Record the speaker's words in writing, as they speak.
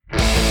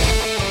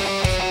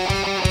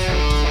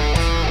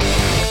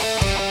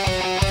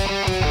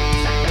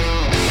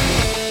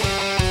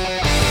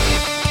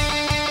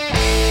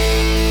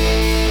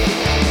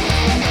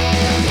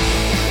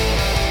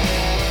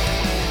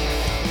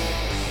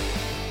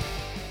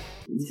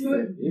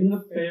In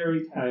the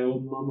fairy tale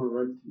Mama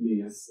read to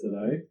me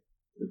yesterday,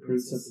 the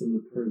princess and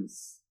the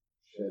prince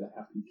shared a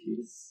happy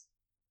kiss.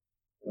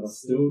 But I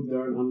still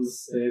don't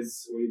understand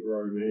sweet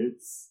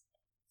romance.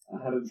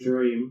 I had a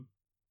dream.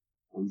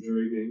 I'm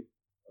dreaming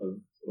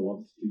of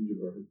beloved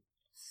gingerbread.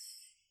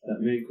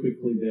 That man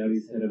quickly bowed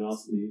his head and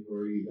asked me,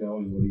 "Where are you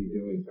going? What are you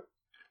doing?" I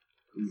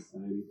didn't say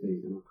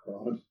anything and I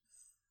cried.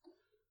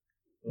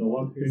 The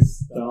one who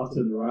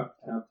started rap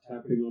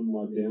tapping on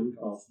my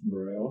downcast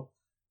brow.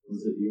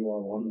 Was it you, I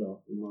wonder?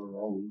 Am I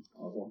wrong?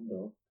 I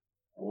wonder.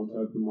 I want to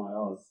open my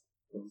eyes.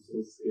 I'm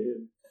still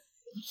scared.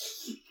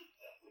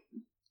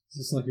 Is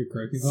this like a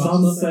creepypasta?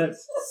 Sunset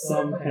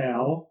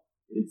somehow.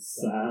 It's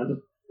sad.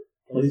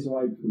 Please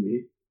wait for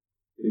me,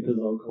 because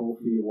I'll call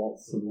for you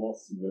lots and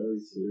lots very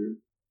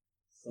soon.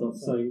 Stop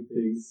saying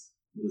things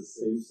that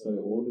seem so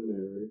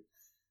ordinary.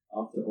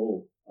 After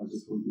all, I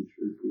just want your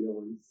true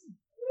feelings.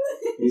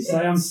 You say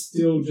I'm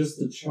still just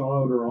a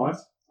child, right?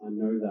 I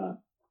know that.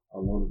 I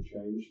want to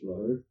change,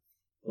 though.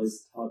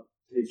 Please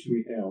teach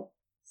me how.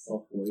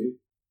 Softly.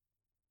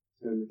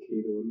 Turn the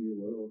key to a new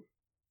world.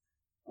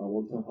 I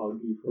want to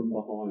hug you from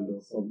behind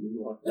or something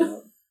like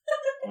that.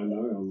 I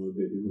know I'm a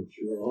bit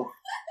immature.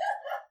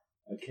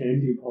 A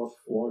candy pot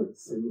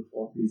floats in the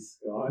fluffy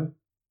sky.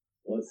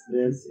 Let's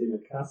dance in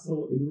a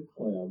castle in the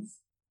clouds.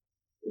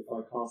 If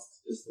I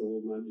cast just a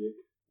little magic,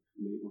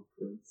 meet my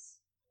prince.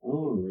 I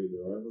don't want to read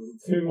it, right?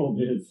 There's 2 more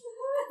bits.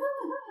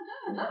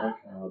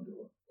 Okay, I'll do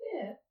it.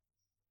 Yeah.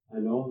 I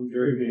know I'm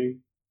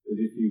dreaming, but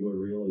if you were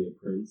really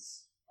a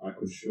prince, I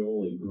could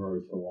surely grow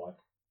to like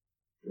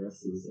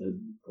dresses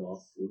and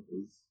glass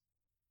slippers.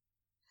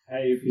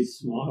 Hey, if you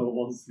smile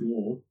once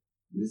more,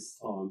 this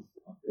time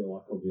I feel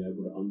like I'll be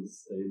able to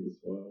understand as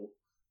well.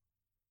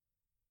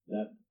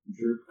 That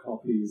drip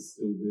coffee is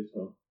still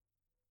bitter.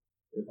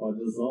 If I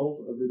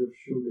dissolve a bit of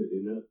sugar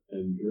in it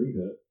and drink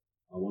it,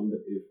 I wonder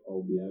if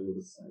I'll be able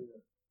to say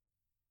it.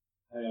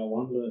 Hey, I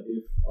wonder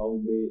if I'll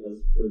be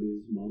as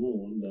pretty as Mama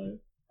one day.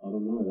 I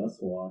don't know, that's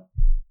why.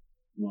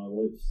 My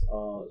lips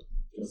are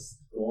just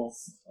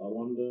glossed. I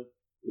wonder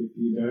if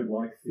you don't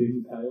like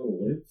thin,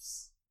 pale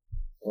lips.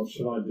 What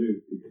should I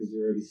do? Because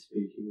you're already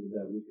speaking with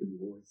that wicked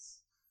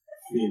voice.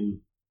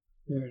 Thin.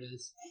 There it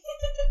is.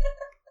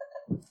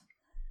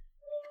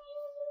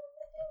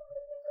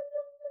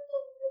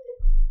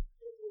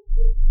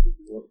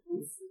 What?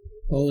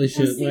 Holy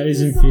shit, sing ladies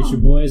the and song. future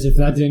boys, if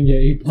that didn't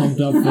get you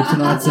pumped up for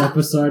tonight's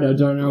episode, I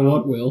don't know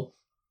what will.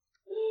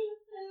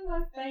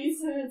 My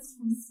face hurts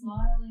from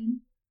smiling.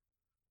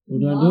 Well,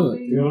 don't do it.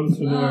 Do you want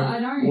to know I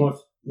don't. what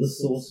the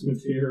source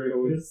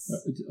material is?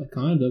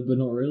 Kind of, but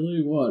not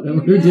really. What?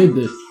 Who did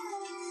this?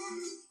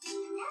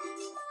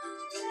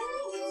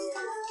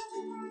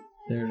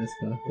 There it is,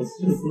 guys. That's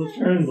just the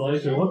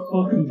translation. What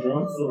fucking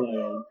drugs are they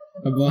on?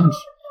 A bunch.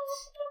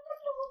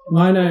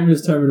 My name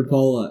is Toby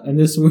DePola, and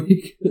this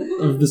week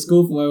of the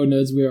School for Wayward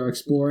Nerds, we are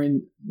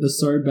exploring the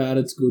So Bad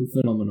It's Good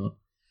phenomenon.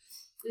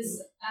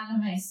 This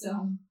anime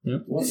song.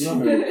 Yep. What?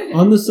 No.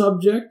 On the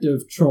subject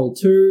of Troll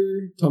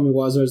 2, Tommy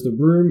Wiseau's The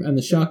Room, and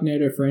the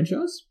Sharknado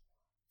franchise,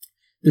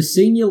 the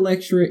senior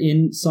lecturer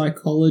in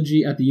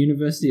psychology at the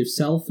University of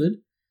Salford,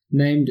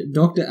 named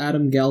Dr.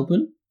 Adam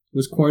Galpin,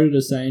 was quoted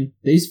as saying,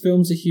 "These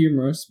films are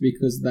humorous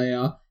because they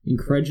are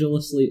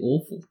incredulously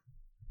awful.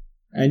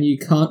 And you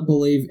can't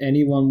believe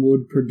anyone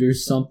would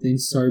produce something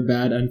so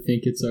bad and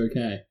think it's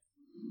okay."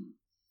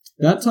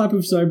 That type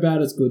of so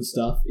bad it's good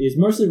stuff is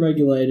mostly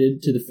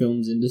regulated to the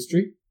films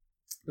industry,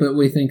 but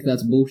we think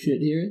that's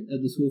bullshit here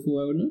at the School for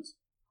Wayward Nerds.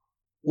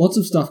 Lots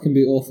of stuff can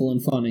be awful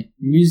and funny.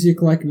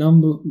 Music like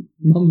Number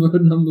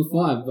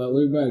 5 by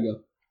Lou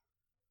Bega.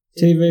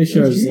 TV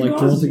shows like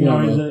Drawn Did you guys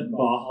know Together. that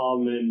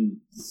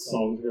Bahaman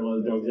song Who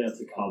Let the Dogs Out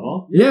to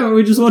cover? Yeah,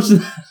 we just watched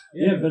that.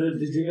 Yeah, but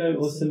did you go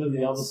listen to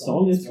the other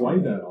song? It's way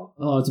better.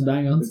 Oh, it's a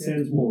banger. It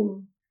sounds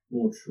more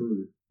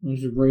true. You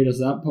should read us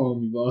that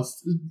poem, you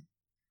bastard.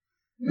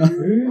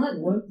 Who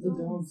let the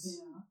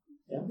dogs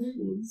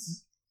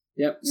outwards?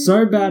 Yep,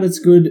 So Bad It's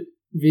Good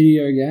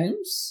video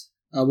games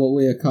are what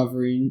we are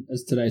covering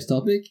as today's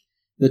topic.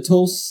 The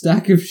tall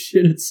stack of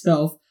shit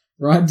itself,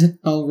 right to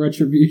hell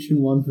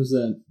retribution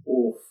 1%.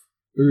 Oof.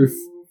 Oof.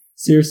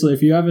 Seriously,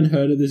 if you haven't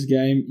heard of this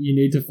game, you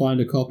need to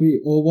find a copy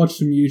or watch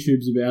some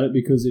YouTubes about it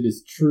because it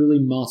is truly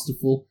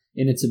masterful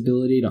in its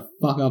ability to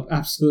fuck up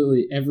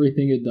absolutely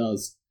everything it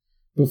does.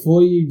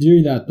 Before you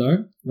do that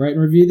though, rate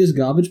and review this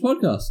garbage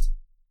podcast.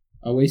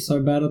 Are we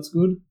so bad it's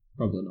good?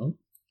 Probably not.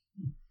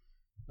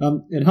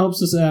 It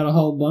helps us out a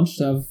whole bunch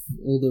to have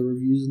all the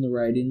reviews and the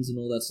ratings and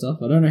all that stuff.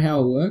 I don't know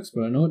how it works,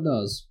 but I know it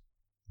does.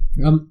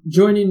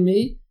 Joining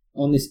me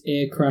on this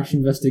air crash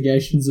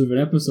investigations of an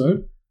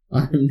episode,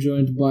 I am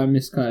joined by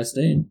Miss Kaya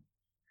Steen.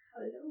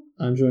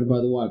 Hello. I'm joined by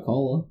the White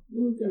Collar.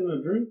 We're getting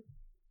a drink.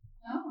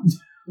 Oh,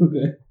 Okay.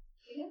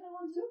 you get that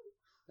one too?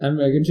 And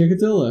Megan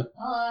Chikatilo.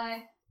 Hello.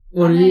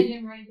 What I are made you...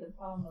 him read the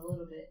poem a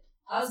little bit.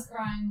 I was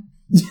crying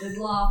with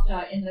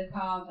laughter in the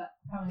car but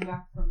coming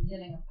back from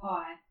getting a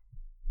pie.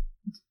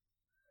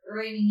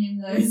 Reading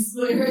him those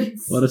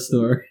lyrics. What a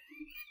story.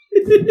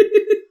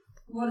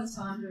 What a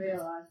time to be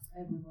alive,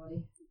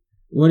 everybody.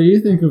 What do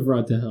you think of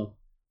Ride to Hell?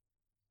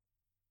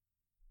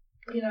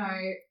 You know,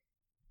 I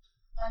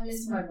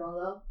miss my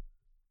brother.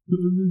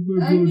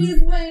 I I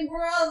miss my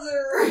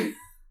brother.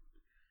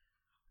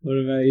 What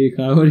about you,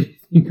 Kyle? What do you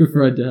think of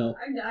Ride to Hell?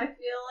 I feel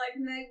like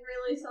Meg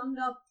really summed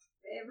up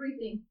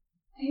everything.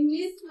 I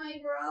miss my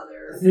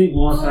brother. I think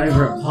my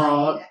favourite Oh,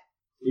 part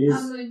is...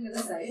 I'm not even going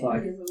to say it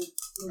Like- because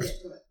we'll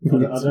get to it.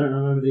 I don't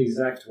remember the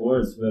exact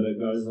words, but it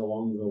goes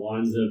along the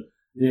lines of,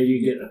 now you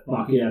get the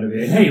fuck out of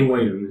here. Hey,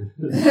 wait a minute.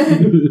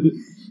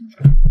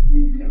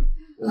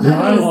 The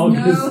dialogue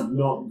No. is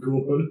not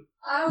good.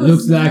 I was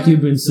Looks like not-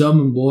 you've been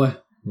summoned, boy.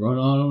 Run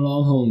on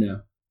along home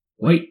now.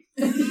 Wait.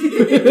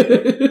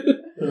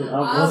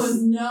 I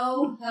was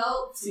no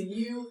help to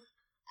you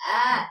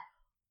at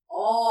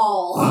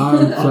all.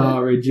 I'm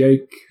sorry,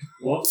 Jake.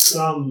 What's,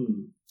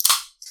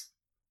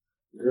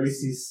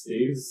 Greasy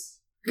Steve's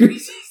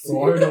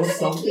sword or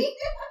something?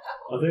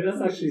 I think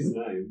that's actually his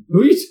name.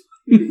 Who are you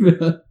talking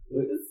about?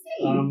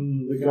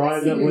 The guy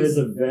that wears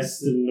a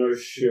vest and no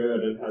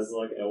shirt and has,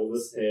 like,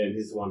 Elvis hair and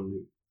his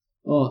one...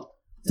 Oh,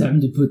 time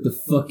to put the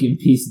fucking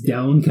piece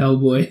down,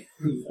 cowboy.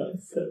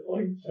 That's it,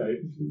 like,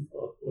 changes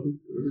halfway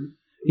through.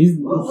 He's.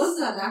 What was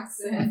that I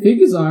accent? think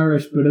it's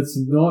Irish, but it's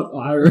not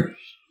Irish.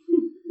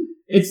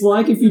 It's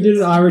like if you did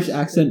an Irish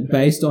accent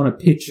based on a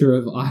picture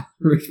of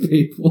Irish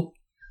people.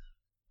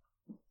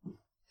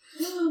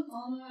 Oh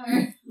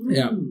no.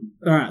 Yeah.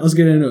 Alright, let's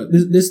get into it.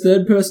 This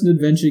third-person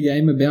adventure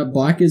game about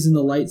bikers in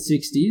the late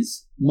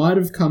 60s might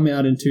have come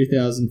out in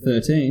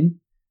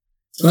 2013,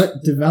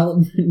 but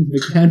development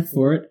began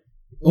for it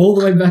all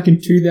the way back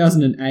in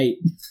 2008.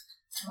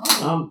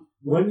 Oh.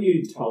 When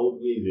you told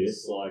me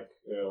this, like,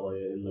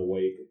 earlier in the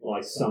week,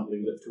 like,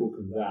 something that took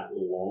that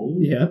long,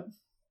 Yeah.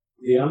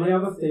 the only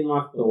other thing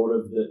I thought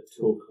of that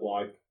took,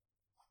 like,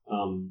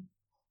 from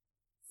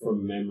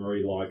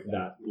memory, like,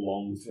 that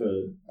long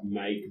to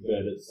make,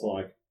 but it's,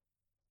 like,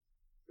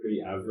 pretty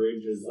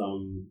average, is,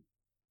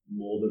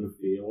 More Than a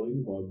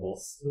Feeling by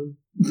Boston.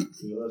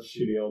 You know that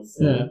shitty old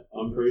song? Yeah.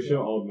 I'm pretty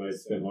sure Old Mate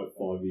spent, like,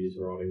 5 years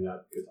writing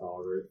that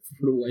guitar riff.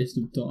 What a waste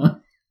of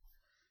time.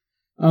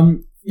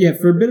 Yeah,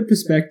 for a bit of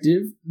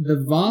perspective, the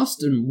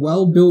vast and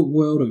well-built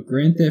world of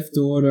Grand Theft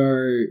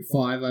Auto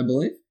 5, I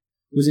believe,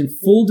 was in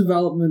full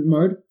development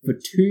mode for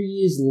 2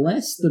 years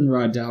less than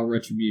Ride to Hell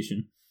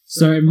Retribution.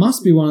 So it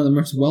must be one of the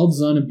most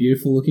well-designed and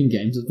beautiful-looking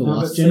games of the No,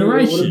 last but see, it would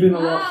have generation. been a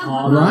lot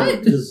harder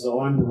Right? to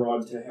design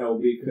Ride to Hell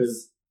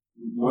because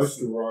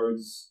most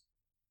roads,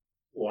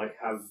 like,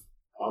 have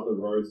other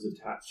roads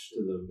attached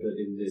to them, but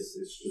in this,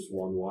 it's just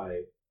one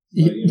way.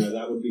 So, you know,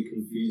 that would be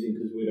confusing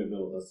because we don't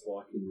know what that's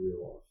like in real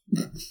life.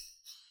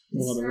 A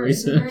lot of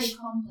It's a very research.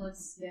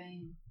 complex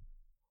game.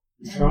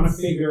 Trying to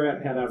figure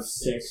out how to have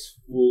sex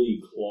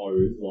fully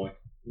clothed. Like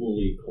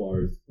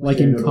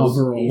in genitals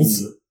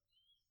coveralls. in,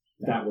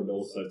 that would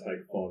also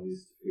take 5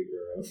 years to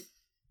figure out.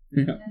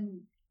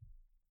 And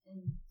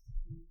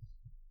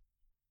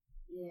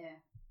yeah,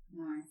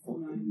 no.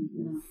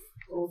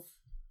 Oof.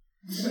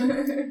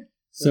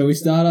 So we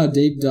start our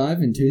deep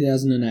dive in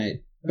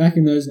 2008. Back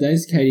in those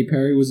days, Katy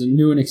Perry was a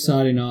new and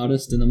exciting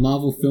artist, and the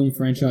Marvel film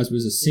franchise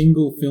was a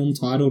single film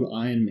titled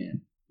Iron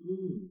Man.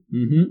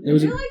 Mm-hmm. I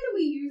feel like that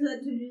we use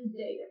that to just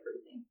date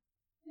everything.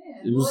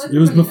 Yeah, It well, was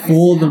everybody knows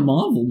before the now.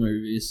 Marvel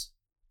movies.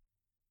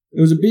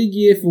 It was a big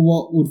year for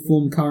what would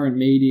form current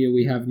media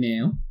we have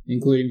now,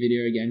 including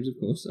video games, of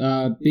course.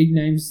 Big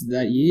names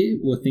that year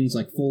were things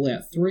like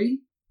Fallout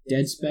 3,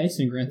 Dead Space,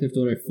 and Grand Theft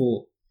Auto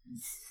 4.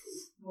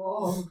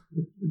 Whoa.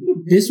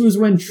 This was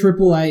when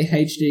AAA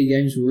HD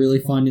games were really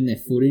finding their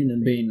footing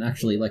and being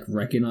actually like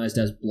recognized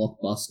as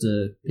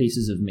blockbuster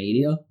pieces of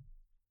media.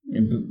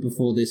 And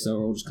before this, they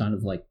were all just kind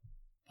of like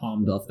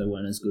palmed off. They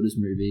weren't as good as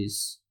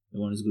movies. They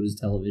weren't as good as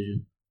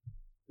television.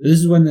 But this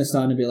is when they're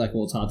starting to be like,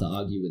 well, it's hard to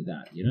argue with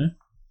that, you know?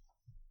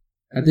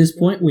 At this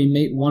point, we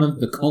meet one of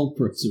the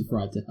culprits of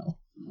Ride to Hell.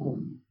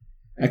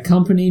 A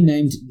company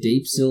named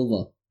Deep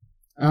Silver.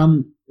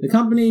 The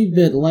company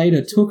that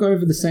later took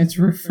over the Saints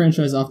Row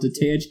franchise after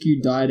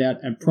THQ died out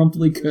and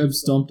promptly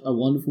curb-stomped a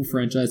wonderful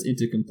franchise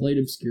into complete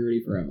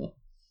obscurity forever.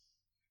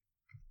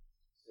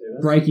 Yeah,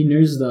 that's- Breaking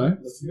news, though.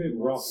 That's a bit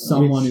rough.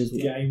 Someone Which is-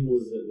 game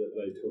was it that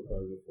they took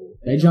over for?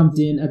 They jumped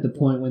in at the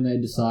point when they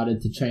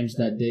decided to change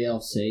that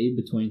DLC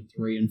between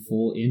 3 and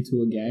 4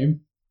 into a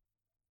game.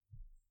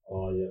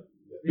 Oh, yeah.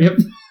 Yep,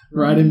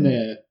 right in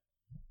there.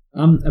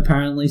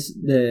 Apparently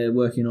they're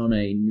working on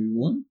a new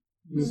one.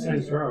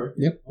 Saints Row.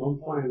 Yep. I'm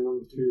playing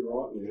number 2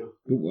 right now.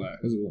 Good work,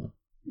 as well.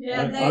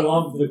 Yeah, I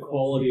love the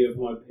quality of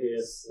my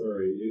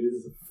PS3. It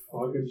is a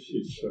fucking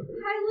shit show.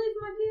 I leave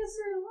my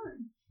PS3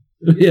 alone.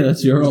 Yeah,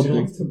 that's your Would you old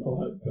like thing. to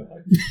buy it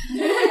back?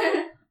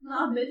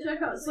 Nah, bitch, I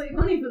got sweet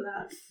money for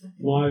that.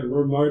 My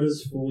remote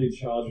is fully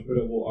charged, but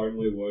it will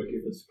only work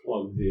if it's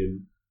plugged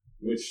in,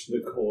 which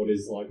the cord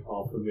is like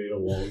 1/2 meter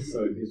long,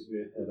 so it gives me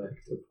a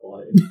headache to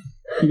play.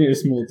 You need a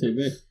small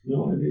TV.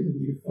 No, I need a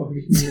new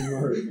fucking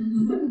remote.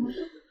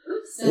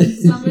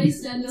 Somebody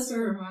send us a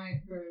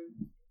remote for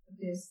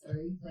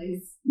PS3,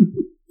 please.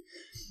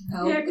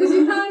 Help. Yeah, because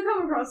you can't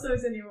come across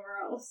those anywhere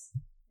else.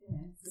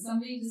 Yeah.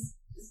 Somebody just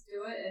Just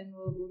do it, and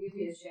we'll give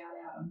you a shout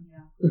out on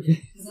here.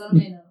 Okay. Because that'll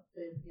mean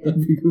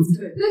That'd be good. it's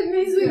good. That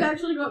means we've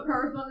actually got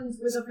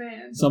correspondence with a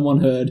fan. Someone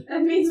heard.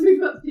 That means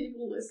we've got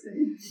people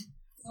listening.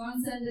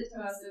 Someone send it to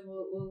us, and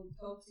we'll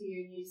talk to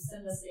you, and you just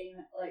send us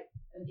email, like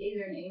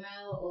either an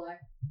email or like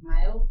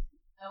mail,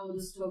 and we'll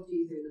just talk to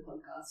you through the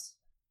podcast.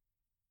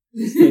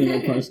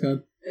 Sending a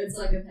postcard. It's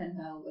like a pen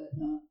pal, but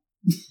not.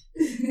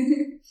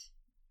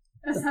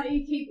 That's how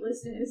you keep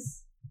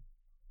listeners.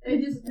 They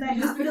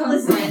have to become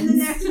listen in the friends.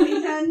 next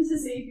weekend to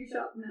see if you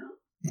shut them out.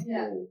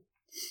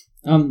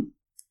 Yeah.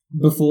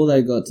 Before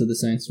they got to the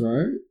Saints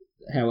Row,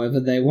 however,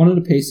 they wanted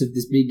a piece of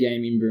this big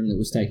gaming boom that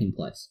was taking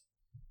place.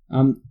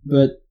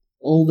 But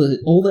all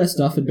their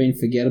stuff had been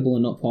forgettable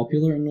and not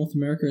popular in North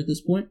America at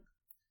this point.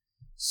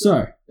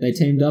 So they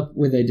teamed up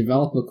with a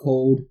developer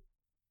called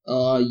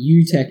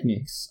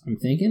U-Technics. I'm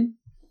thinking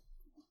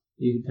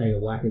you can take a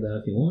whack at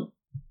that if you want.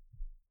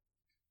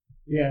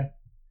 Yeah.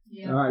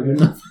 Yeah. All right, good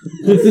enough.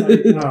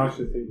 No, I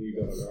should think you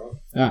got it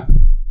right.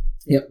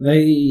 Yep,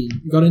 they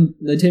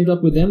teamed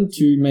up with them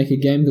to make a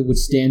game that would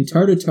stand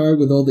toe to toe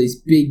with all these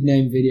big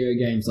name video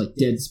games like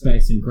Dead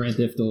Space and Grand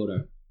Theft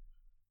Auto.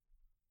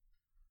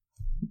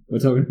 We're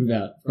talking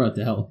about Right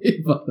to Hell,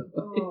 by the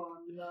way. Oh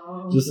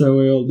no. Just so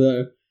we all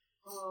know.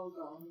 Oh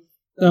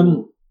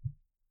god.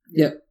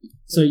 Yep.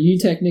 So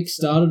U-Technics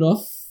started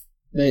off.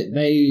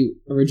 They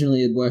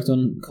originally had worked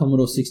on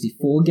Commodore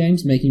 64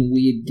 games, making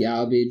weird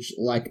garbage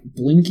like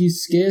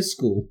Blinky's Scare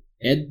School,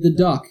 Ed the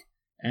Duck,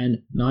 and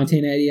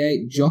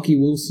 1988 Jockey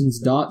Wilson's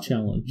Dart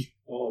Challenge.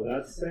 Oh,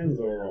 that sounds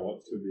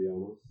alright, to be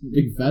honest.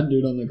 Big fat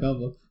dude on the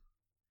cover.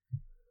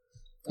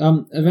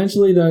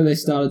 Eventually, though, they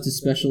started to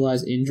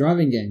specialize in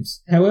driving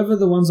games. However,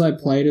 the ones I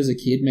played as a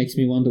kid makes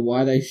me wonder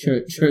why they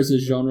chose a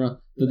genre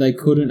that they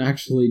couldn't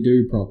actually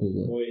do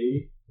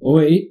properly.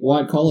 Oi,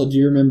 White Collar, do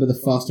you remember the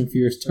Fast and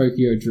Furious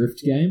Tokyo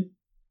Drift game?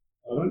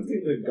 I don't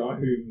think the guy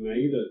who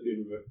made it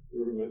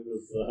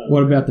remembers that.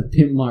 What about the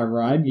Pimp My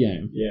Ride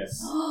game? Yes.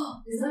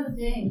 Is that a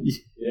thing?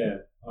 Yeah,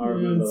 I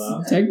remember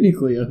that.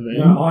 Technically a thing.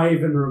 No, I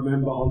even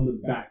remember on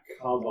the back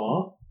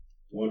cover,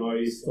 when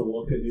I used to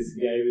look at this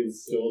game in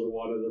stores,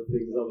 one of the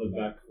things on the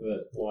back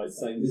that, like,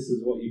 saying this is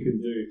what you can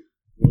do,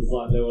 was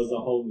like there was a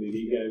whole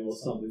mini game or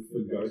something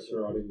for ghost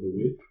riding the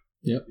whip.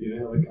 Yep. You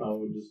know how the car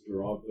would just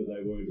drive, but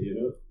they weren't in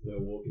it; they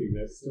were walking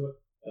next to it.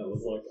 That was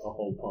like a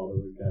whole part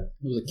of the game.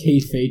 It was a key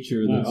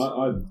feature of No, this.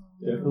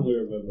 I definitely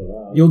remember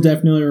that. You'll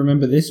definitely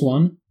remember this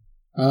one.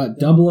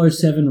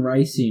 007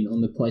 Racing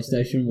on the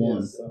PlayStation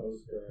 1. Yes, that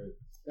was great.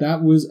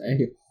 That was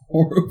a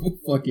horrible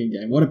fucking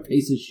game. What a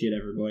piece of shit,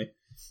 everybody.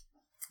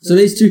 So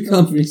these two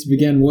companies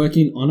began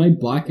working on a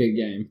biker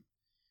game.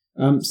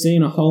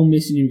 Seeing a hole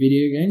missing in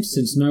video games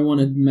since no one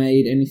had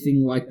made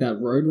anything like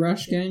that Road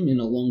Rash game in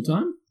a long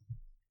time.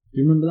 Do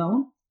you remember that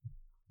one?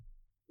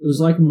 It was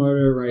like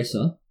Moto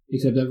Racer,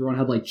 except everyone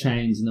had like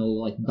chains and they were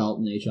like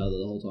belting each other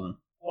the whole time.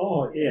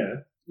 Oh yeah.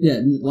 Yeah,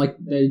 like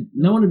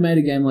no one had made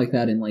a game like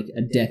that in like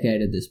a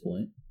decade at this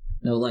point.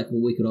 They were like,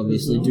 well, we could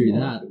obviously do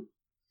that.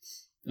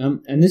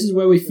 And this is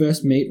where we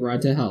first meet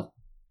Right to Hell.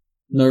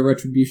 No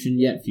retribution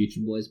yet,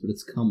 future boys, but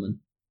it's coming.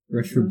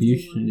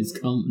 Retribution is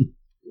coming.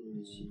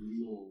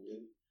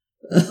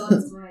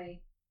 God's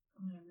way.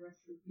 I'm gonna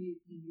retribute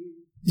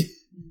you.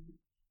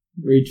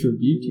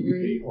 Retribute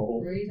you.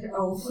 Oh.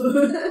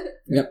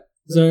 Yep.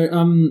 So,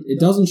 it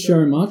doesn't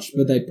show much,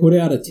 but they put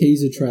out a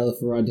teaser trailer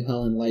for Ride to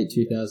Hell in late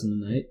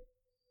 2008,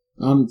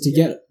 to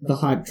get the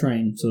hype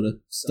train sort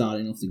of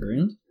starting off the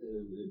ground.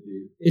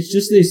 It's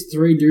just these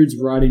three dudes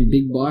riding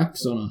big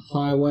bikes on a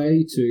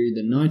highway to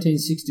the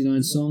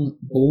 1969 song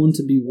Born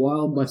to Be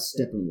Wild by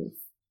Steppenwolf.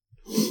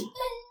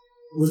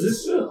 Was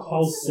this a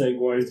whole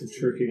segue into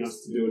tricking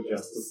us to do a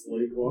Justice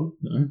League one?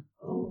 No.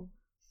 Oh.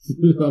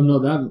 I'm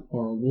not that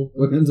horrible.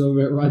 We're going to talk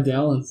about Ride to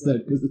Hell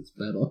instead, because it's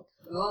better.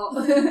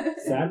 Oh.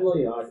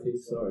 Sadly, I think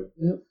so.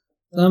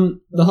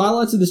 The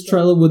highlights of this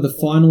trailer were the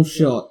final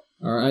shot.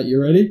 Alright,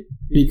 you ready?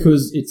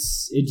 Because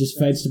it just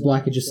fades to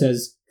black, it just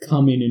says,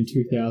 come in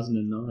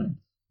 2009.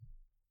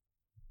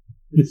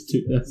 This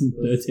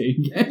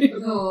 2013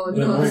 game. Oh, And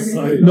no.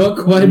 also, Not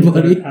quite, you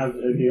buddy. don't have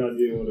any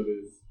idea what it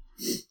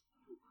is.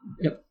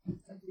 Yeah,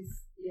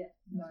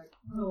 no.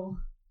 Oh.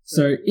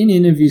 So, in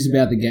interviews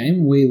about the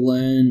game, we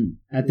learn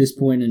at this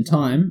point in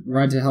time,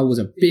 Ride to Hell was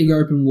a big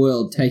open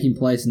world taking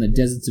place in the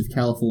deserts of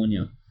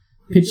California.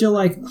 Picture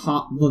like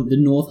the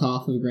north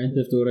half of Grand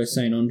Theft Auto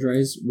San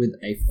Andreas with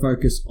a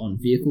focus on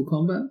vehicle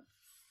combat.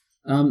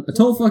 A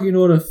tall fucking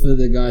order for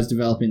the guys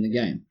developing the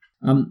game.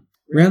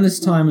 Around this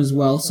time as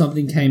well,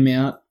 something came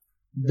out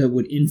that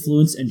would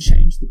influence and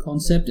change the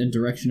concept and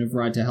direction of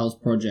Ride to Hell's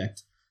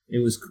project. It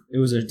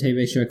was a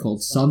TV show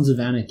called Sons of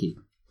Anarchy.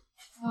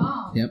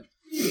 Oh. Yep.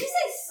 Did you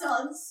say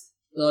suds?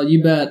 Oh,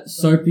 you bet.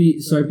 Soapy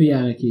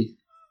Anarchy.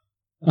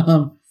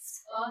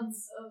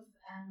 Spuds of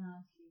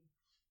Anarchy.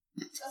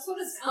 That's what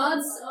it's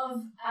Spuds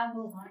of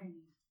Abalone.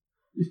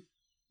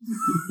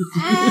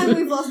 And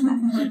we've lost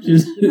Matt.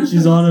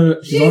 she's on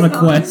a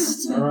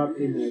quest.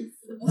 R.I.P. Meg.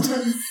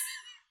 Spuds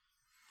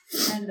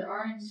and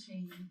Orange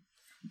Sheen.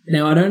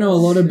 Now, I don't know a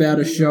lot about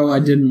a show I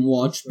didn't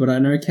watch, but I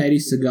know Katie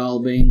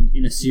Sagal being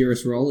in a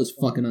serious role is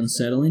fucking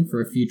unsettling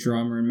for a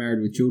Futurama and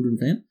Married with Children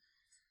fan.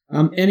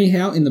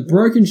 Anyhow, in the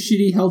broken,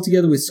 shitty, held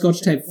together with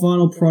scotch tape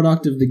final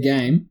product of the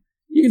game,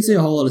 you can see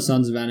a whole lot of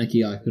Sons of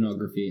Anarchy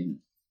iconography in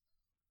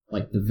it.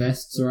 Like, the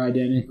vests are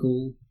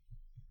identical.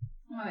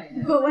 Oh,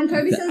 yeah. But when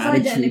Toby The says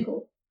attitude.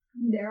 identical,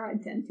 they're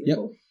identical. Yep.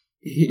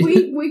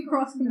 We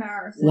cross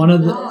comparison. One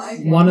of the Oh,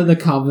 okay. one of the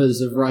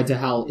covers of Ride to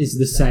Hell is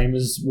the same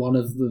as one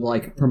of the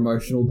like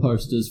promotional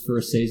posters for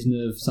a season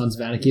of Sons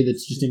of Anarchy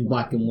that's just in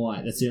black and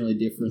white. That's the only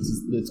difference,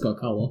 is that it's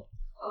got colour.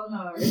 Oh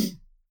no.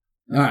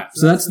 Alright,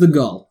 so that's the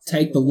goal.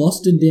 Take the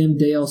Lost and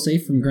Damned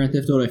DLC from Grand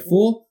Theft Auto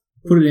 4,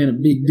 put it in a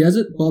big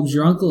desert, Bob's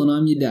your uncle and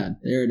I'm your dad.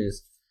 There it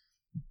is.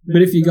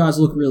 But if you guys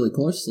look really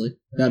closely,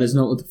 that is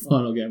not what the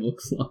final game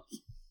looks like.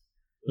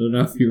 I don't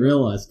know if you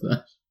realised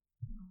that.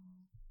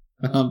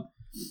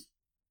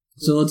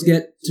 So let's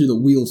get to the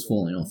wheels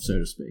falling off, so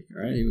to speak.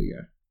 Alright, here we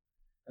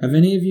go. Have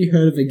any of you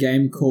heard of a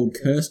game called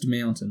Cursed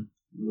Mountain?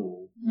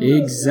 No.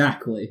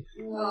 Exactly.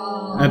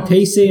 Oh. A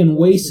PC and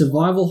Wii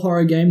survival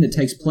horror game that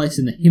takes place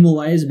in the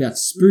Himalayas about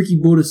spooky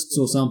Buddhists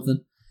or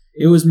something.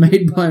 It was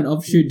made by an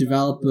offshoot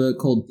developer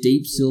called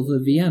Deep Silver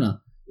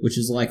Vienna, which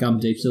is like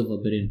Deep Silver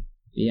but in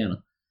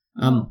Vienna.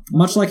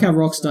 Much like how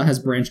Rockstar has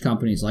branch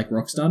companies like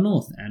Rockstar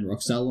North and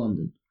Rockstar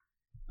London.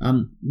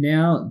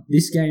 Now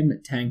this game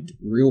tanked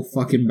real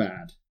fucking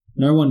bad.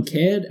 No one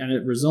cared, and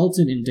it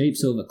resulted in Deep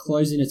Silver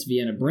closing its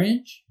Vienna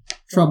branch.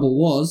 Trouble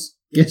was,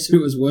 guess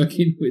who was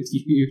working with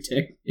UU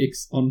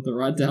Technics on the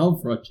Ride to Hell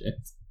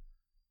project?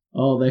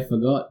 Oh, they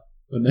forgot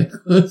when they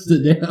closed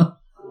it down.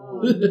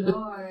 Oh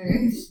no.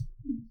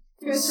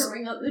 Goes to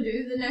ring up the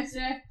dude the next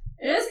day.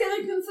 It is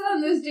going to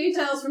confirm those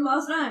details from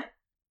last night.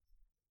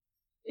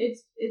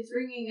 It's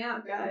ringing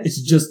out, guys.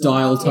 It's just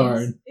dial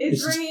tone.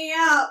 It's just- ringing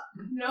out.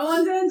 No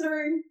one's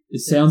answering.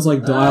 It sounds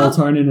like dial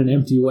tone in an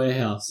empty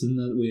warehouse. Isn't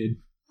that weird?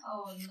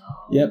 Oh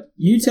no. Yep.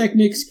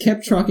 U-Technics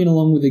kept trucking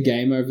along with the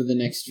game over the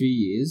next few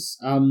years.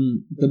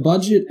 The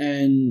budget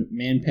and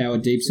manpower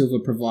Deep Silver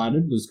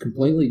provided was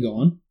completely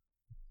gone.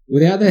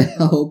 Without their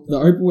help, the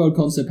open world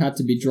concept had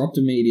to be dropped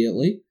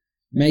immediately,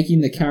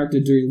 making the character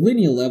do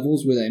linear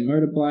levels with a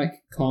motorbike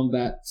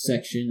combat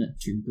section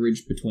to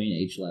bridge between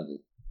each level.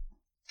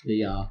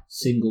 The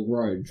single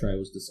road Trey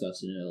was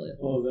discussing earlier.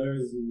 Oh, there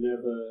is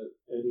never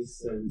any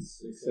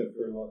sense except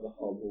for like the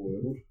hub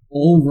world.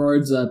 All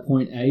roads are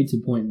point A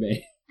to point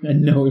B,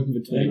 and no in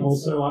between. And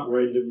also like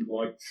random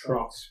like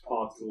trucks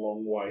parked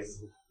long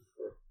ways.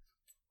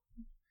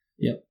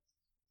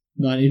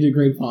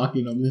 90-degree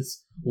parking on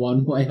this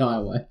one-way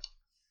highway.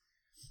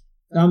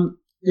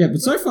 Yeah, but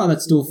so far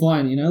that's still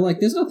fine, you know? Like,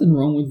 there's nothing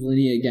wrong with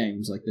linear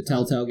games, like the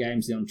Telltale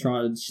games, the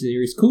Uncharted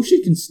series. Cool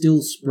shit can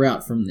still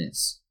sprout from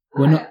this.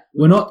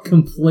 We're not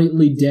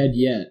completely dead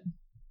yet.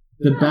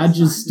 The badge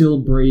is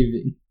still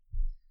breathing.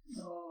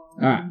 Oh.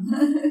 Alright.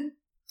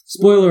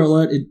 Spoiler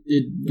alert,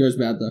 it goes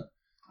bad though.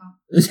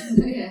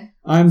 Yeah.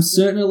 I'm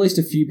certain at least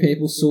a few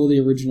people saw the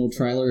original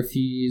trailer a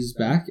few years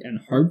back and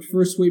hoped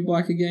for a Sweet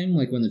Biker game,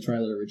 like when the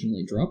trailer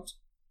originally dropped.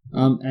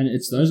 And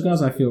it's those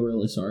guys I feel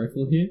really sorry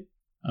for here.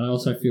 And I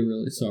also feel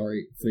really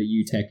sorry for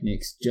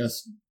U-Technics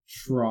just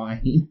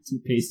trying to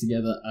piece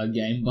together a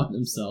game by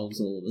themselves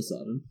all of a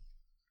sudden.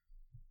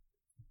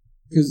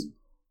 Because,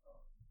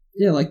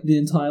 yeah, like the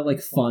entire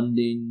like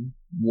funding,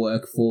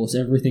 workforce,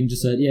 everything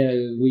just said, yeah,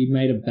 we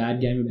made a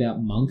bad game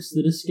about monks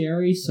that are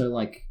scary, so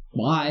like,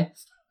 bye.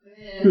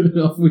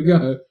 Yeah. Off we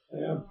go.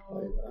 Yeah, I've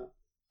played that.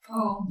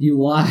 Oh. You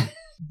lie.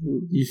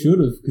 You should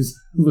have, because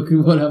look at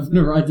what happened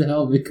to Ride to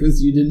Hell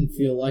because you didn't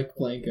feel like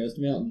playing Cursed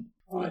Mountain.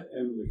 I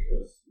am the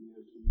Cursed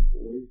Mountain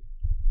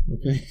boy.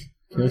 Okay.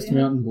 Oh, Cursed yeah.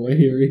 Mountain Boy,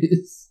 here he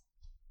is.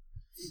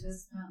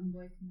 This Mountain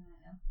Boy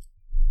Command.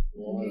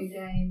 The Live, new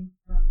game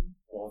from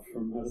live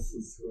from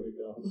Madison Square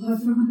Garden. Live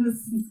from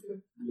Madison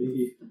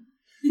Me.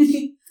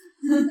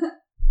 Square.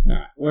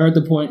 Alright, we're at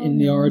the point in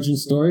the origin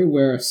story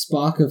where a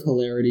spark of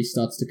hilarity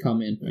starts to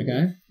come in,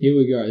 okay? Here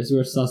we go. This is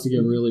where it starts to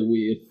get really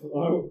weird.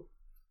 I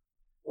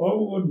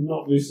would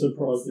not be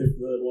surprised if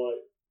the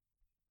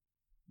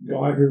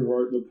guy who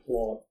wrote the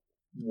plot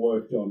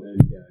worked on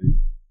Endgame.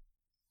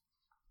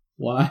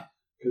 Why?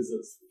 Because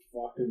it's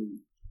fucking...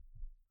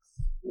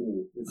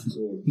 Ooh, it's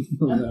good.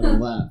 About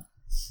that.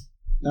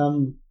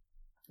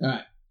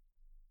 Alright.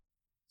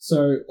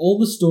 So, all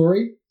the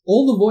story,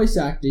 all the voice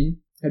acting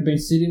had been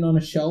sitting on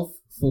a shelf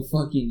for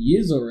fucking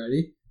years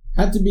already,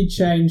 had to be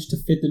changed to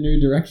fit the new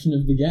direction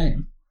of the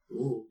game.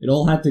 Ooh. It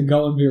all had to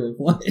go and be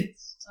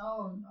replaced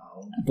Oh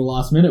no. at the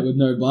last minute with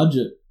no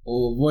budget,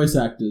 or voice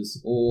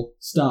actors, or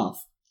staff.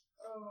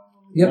 Oh.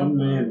 Yep. One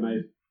man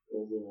made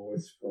all the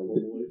voice,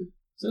 probably.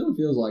 Certainly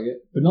feels like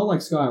it, but not like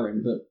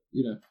Skyrim, but,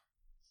 you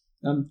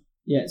know.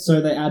 Yeah,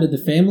 so they added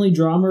the family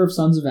drama of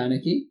Sons of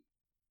Anarchy,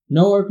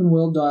 no open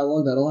world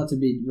dialogue, that all had to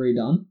be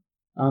redone.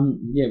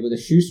 Yeah, with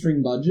a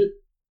shoestring budget,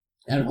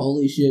 and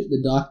holy shit,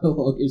 the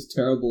dialogue is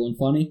terrible and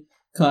funny.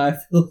 Kai,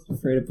 feel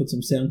free to put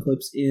some sound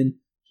clips in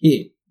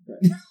here.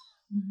 Right.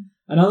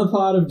 Another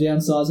part of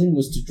downsizing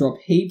was to drop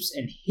heaps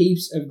and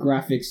heaps of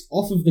graphics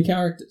off of the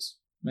characters.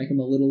 make them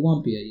a little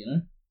lumpier, you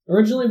know?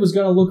 Originally it was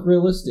going to look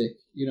realistic,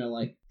 you know,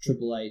 like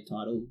AAA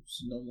titles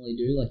normally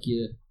do, like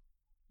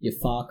your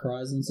Far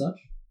Cries and such.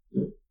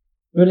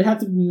 But it had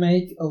to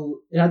be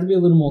a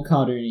little more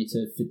cartoony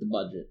to fit the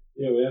budget.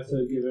 Yeah, we have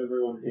to give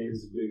everyone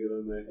hands bigger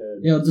than their head.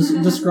 Yeah,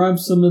 describe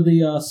some of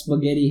the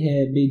spaghetti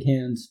hair, big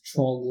hands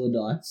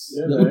troglodytes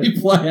that we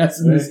play as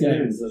in this game. Their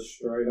hands are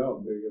straight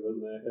up bigger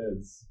than their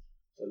heads,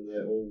 and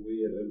they're all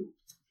weird and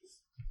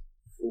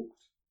fucked.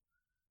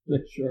 They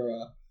sure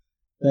are.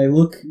 They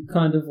look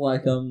kind of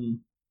like Do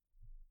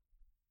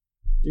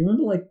you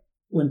remember like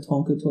when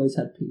Tonka toys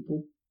had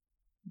people?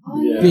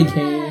 Oh, Yeah. Big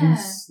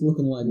hands,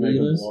 looking like Mega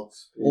leaders,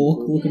 Bloks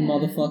orc-looking Yeah.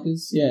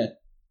 motherfuckers. Yeah.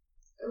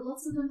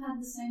 Lots of them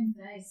had the same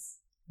face.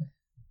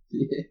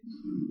 Yeah.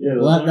 Yeah,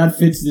 Well, that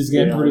fits this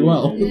game pretty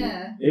well.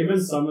 Yeah. Even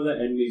some of the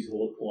enemies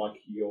look like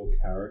your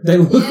character. They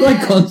look Yeah.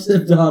 like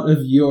concept art of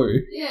Yo.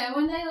 Yeah,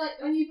 when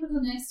you put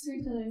them next to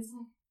each other, it's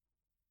like,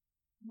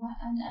 what,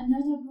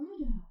 another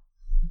brother.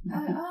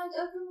 I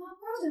got my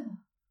brother.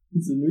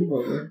 It's a new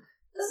brother.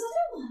 There's a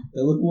new one.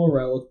 They look more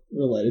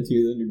related to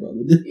you than your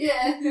brother did.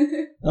 Yeah.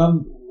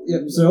 Yeah,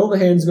 so all the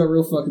hands got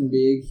real fucking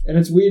big, and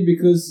it's weird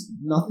because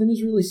nothing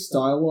is really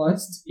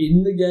stylized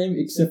in the game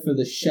except for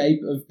the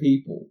shape of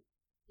people.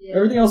 Yeah.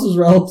 Everything else is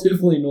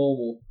relatively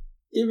normal,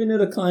 giving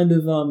it a kind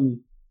of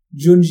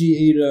Junji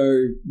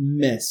Ito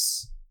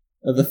mess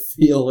of a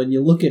feel when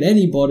you look at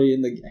anybody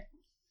in the game.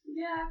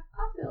 Yeah,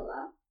 I feel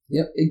that.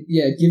 Yep,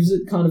 it gives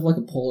it kind of like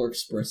a Polar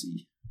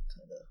Express-y.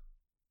 Kinda.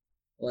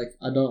 Like,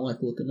 I don't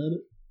like looking at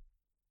it,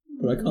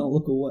 but I can't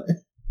look away.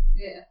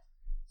 Yeah.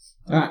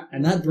 Alright,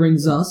 and that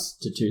brings us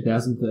to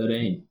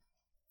 2013.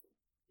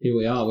 Here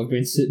we are, we've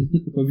been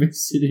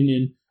sitting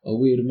in a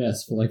weird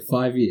mess for like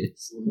 5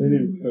 years. We've been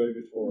in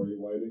purgatory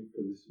waiting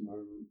for this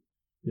moment.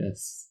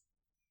 Yes.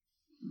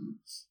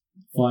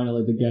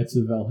 Finally, the gates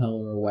of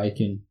Valhalla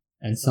awaken,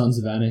 and Sons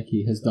of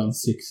Anarchy has done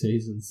 6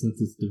 seasons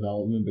since its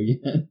development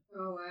began.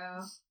 Oh, wow.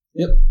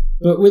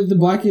 But with the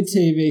Biker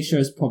TV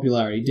show's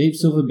popularity, Deep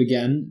Silver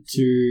began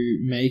to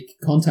make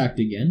contact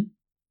again,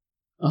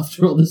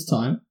 after all this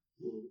time,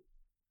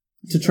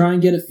 to try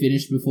and get it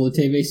finished before the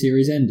TV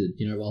series ended,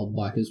 you know, while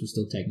Bikers were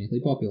still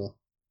technically popular.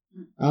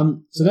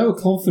 So they were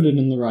confident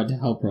in the Ride to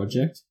Hell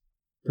project.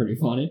 Pretty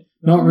funny.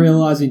 Not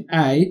realizing,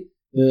 A,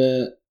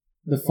 the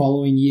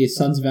following year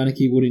Sons of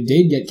Anarchy would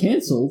indeed get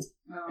cancelled,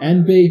 Oh,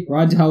 and B,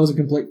 Ride to Hell was a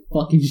complete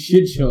fucking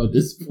shit show at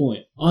this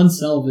point.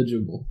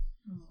 Unsalvageable. oh,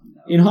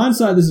 no. In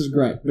hindsight, this is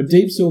great, but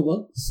Deep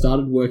Silver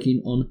started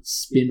working on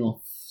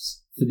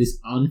spin-offs for this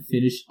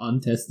unfinished,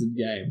 untested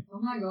game. Oh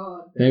my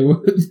god.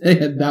 They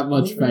had that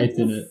much faith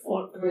in it.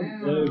 What could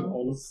they have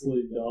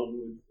honestly done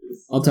with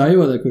this? I'll tell you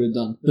what they could have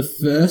done. The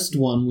first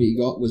one we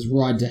got was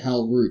Ride to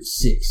Hell Route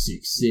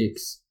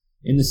 666.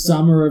 In the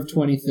summer of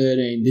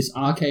 2013, this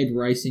arcade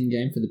racing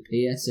game for the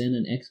PSN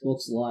and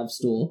Xbox Live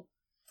Store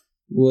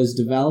was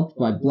developed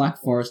by Black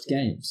Forest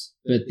Games,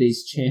 but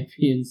these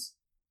champions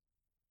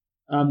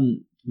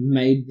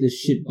made the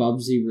shit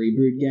Bubsy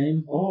reboot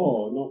game.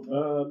 Oh, not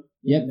bad.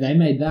 Yep, they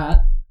made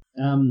that.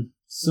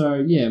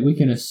 So yeah, we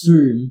can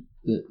assume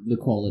that the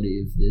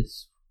quality of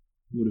this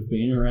would have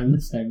been around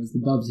the same as the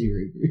Bubsy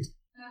reboot.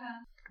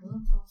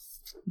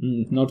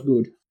 Not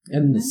good.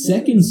 And the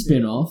second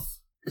spin-off,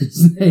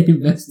 because they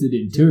invested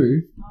in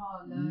 2,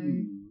 Oh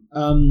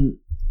no.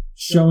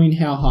 showing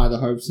how high the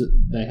hopes that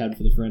they had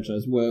for the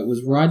franchise were,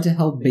 was Ride to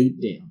Hell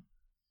Beatdown.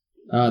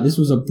 This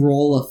was a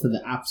brawler for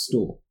the App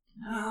Store.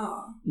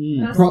 Oh.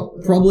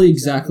 Probably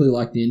exactly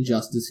like the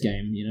Injustice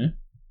game, you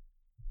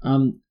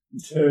know?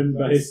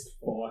 Turn-based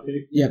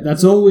fighting. Yeah,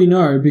 that's all we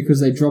know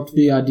because they dropped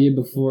the idea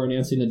before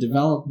announcing a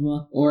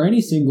developer or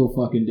any single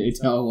fucking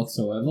detail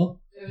whatsoever.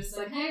 It was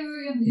like, hey, we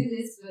were gonna do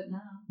this, but no.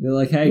 They're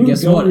like, hey, We're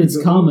guess what? going, It's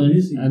but we're coming.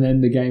 busy. And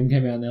then the game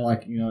came out and they're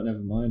like, you know what,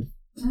 never mind.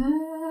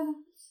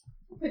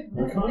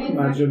 I can't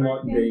imagine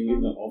like being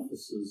in the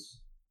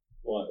offices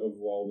like of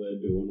while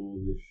they're doing all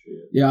this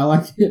shit. Yeah,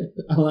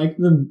 I like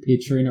them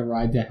picturing a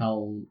Ride to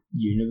Hell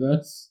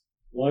universe.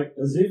 Like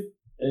as if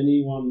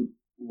anyone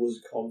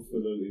was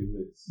confident in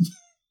this.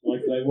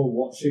 Like they were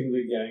watching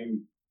the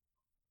game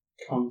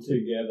come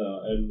together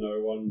and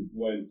no one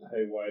went,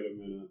 hey, wait a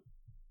minute.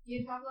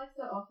 You'd have like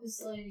the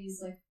office ladies,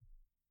 like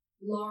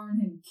Lauren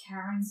and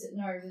Karen sitting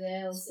over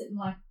there, sitting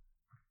like,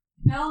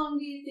 how long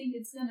do you think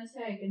it's gonna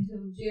take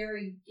until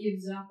Jerry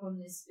gives up on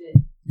this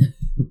bit?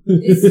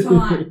 This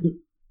time.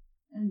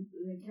 And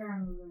then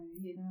Karen was like,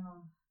 you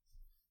know,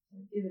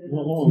 give it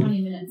Not another long.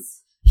 20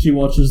 minutes. She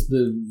watches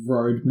the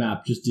road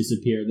map just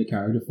disappear and the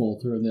character fall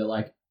through and they're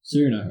like,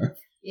 sooner.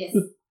 Yes.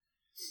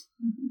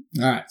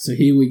 Alright, so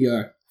here we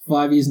go.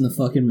 5 years in the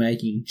fucking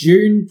making.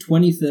 June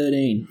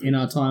 2013 in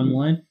our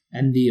timeline,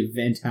 and the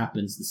event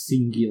happens. The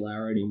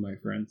singularity, my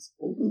friends.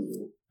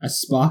 A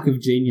spark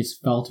of genius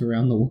felt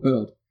around the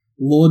world.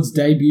 Lord's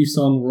debut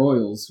song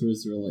Royals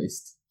was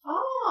released.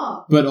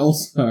 Oh! But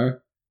also,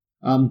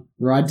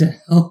 Ride to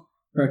Hell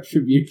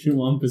Retribution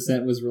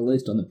 1% was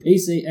released on the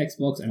PC,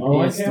 Xbox, and I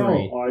like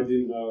PS3. how I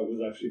didn't know it was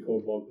actually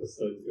called 1%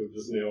 until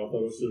just now. I thought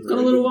it was just Got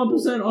a little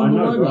 1% on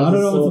the logo. I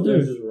don't know what to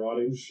They're do. just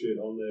writing shit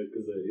on there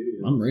because they're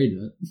idiots. I'm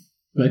reading it.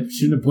 They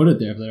shouldn't have put it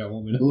there if they don't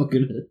want me to look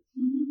at it.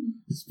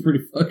 It's pretty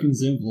fucking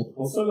simple.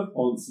 Also, the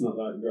font's not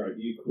that great.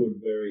 You could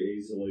very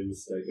easily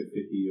mistake it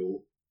for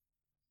heel.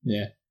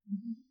 Yeah.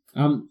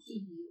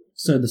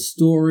 So the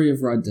story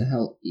of Ride to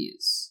Hell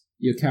is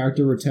your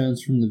character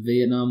returns from the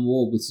Vietnam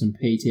War with some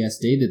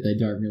PTSD that they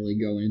don't really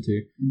go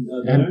into.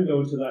 No, they don't go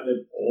into that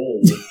at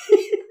all.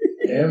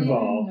 Ever.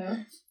 No.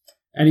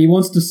 And he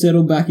wants to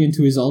settle back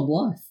into his old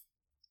life.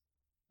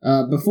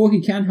 Before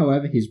he can,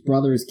 however, his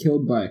brother is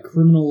killed by a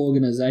criminal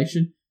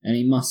organization and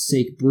he must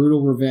seek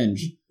brutal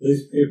revenge.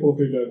 These people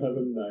who don't have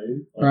a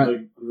name, like Right.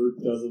 the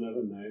group doesn't have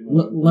a name.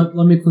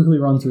 Let me quickly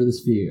run through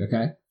this for you,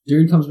 okay?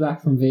 Dude comes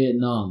back from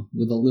Vietnam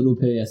with a little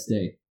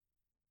PSD.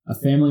 A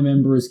family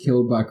member is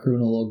killed by a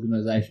criminal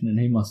organization and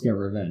he must get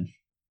revenge.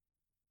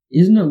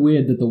 Isn't it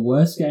weird that the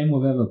worst game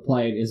we've ever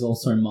played is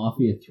also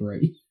Mafia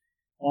 3?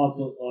 I thought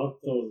it was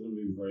going to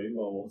be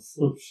Rainbow or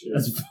some shit.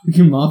 That's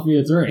fucking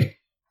Mafia 3.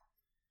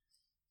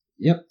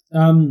 Yep.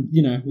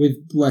 With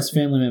less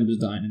family members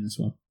dying in this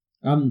one.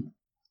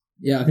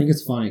 Yeah, I think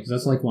it's funny because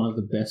that's like one of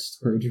the best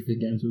story-driven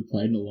games we've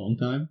played in a long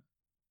time.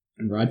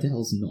 And Ride to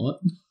Hell's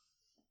not.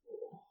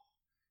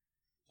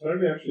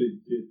 Toby actually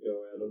did go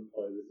out and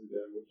play this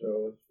game, which I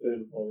was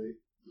fan funny.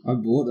 I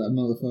bought that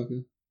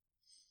motherfucker.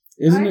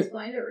 I Isn't it?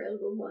 explained it real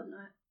good one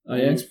night. Oh,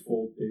 yeah.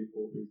 4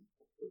 people who...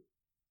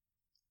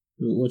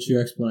 What's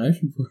your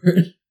explanation for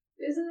it?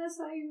 Isn't this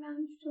how you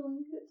managed to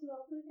link it to the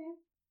other game?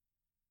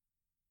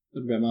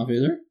 What about Mafia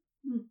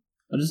 3?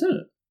 I just said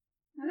it.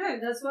 I know,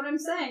 that's what I'm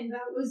saying.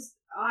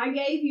 I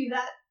gave you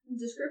that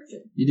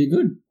description. You did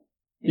good.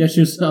 Yeah, she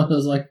was. I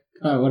was like,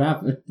 "Oh, what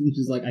happened?" And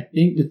she's like, "I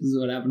think this is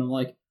what happened." I'm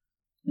like,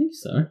 "I think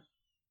so."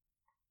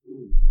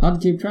 Hard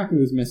to keep track of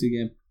this messy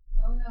game.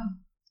 Oh no.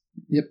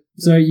 Yep.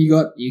 So you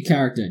got your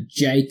character,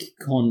 Jake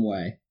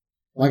Conway.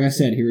 Like I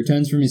said, he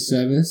returns from his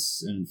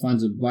service and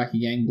finds a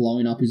bikie gang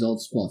blowing up his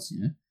old spots,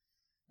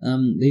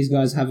 These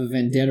guys have a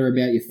vendetta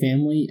about your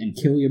family and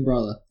kill your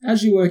brother.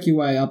 As you work your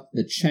way up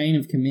the chain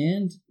of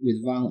command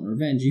with violent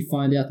revenge, you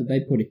find out that they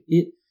put a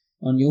hit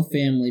on your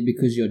family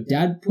because your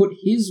dad put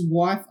his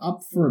wife up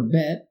for a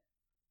bet,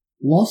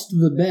 lost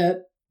the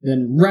bet,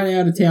 then ran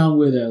out of town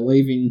with her,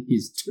 leaving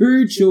his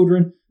 2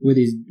 children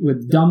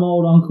with dumb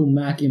old Uncle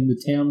Mac in the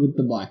town with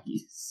the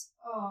bikies.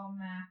 Oh,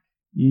 Mac.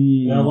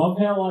 And I love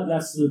how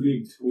that's the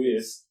big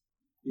twist.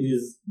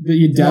 Is That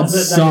your dad not that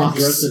they sucks.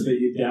 addressed it, but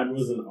your dad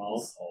was an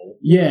asshole.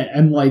 Yeah,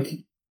 and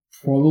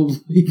probably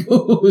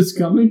what was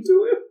coming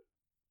to him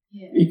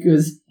Yeah.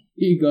 because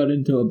he got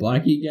into a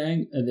bikie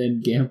gang and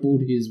then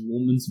gambled his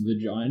woman's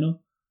vagina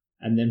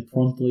and then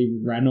promptly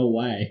ran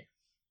away.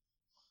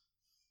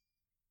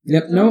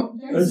 Yep, no,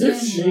 Don't As if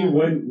stand she around.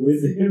 went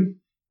with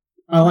him.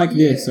 I like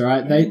this,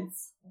 alright?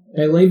 Yes.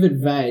 They leave it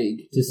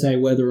vague to say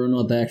whether or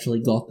not they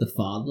actually got the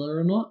father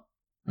or not.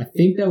 I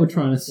think they were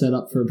trying to set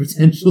up for a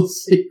potential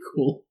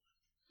sequel.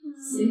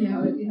 See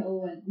how it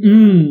all went.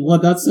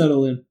 Let that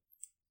settle in.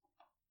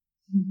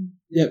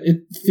 Yeah,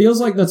 it feels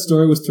like that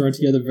story was thrown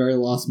together very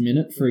last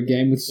minute for a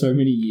game with so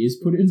many years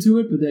put into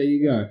it, but there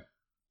you go.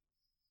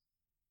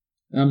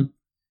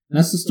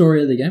 That's the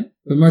story of the game,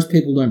 but most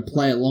people don't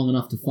play it long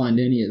enough to find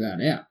any of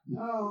that out.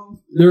 Oh.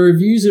 The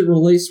reviews at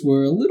release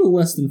were a little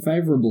less than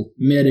favourable.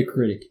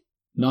 Metacritic,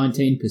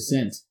 19%.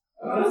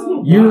 Oh, that's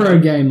not bad.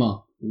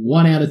 Eurogamer,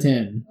 1 out of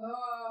 10.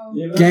 Oh.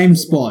 Yeah,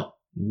 GameSpot,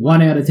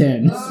 1 out of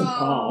 10. That's a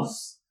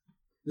pass.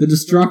 The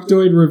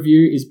Destructoid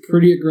review is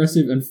pretty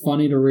aggressive and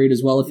funny to read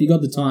as well if you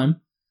got the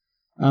time.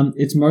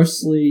 It's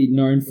mostly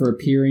known for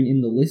appearing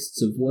in the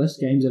lists of worst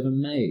games ever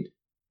made.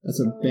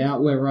 That's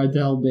about where Ride to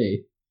Hell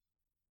be.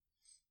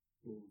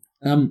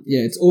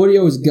 Its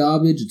audio is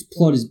garbage, its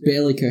plot is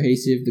barely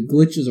cohesive, the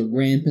glitches are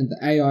rampant, the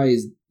AI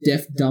is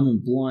deaf, dumb,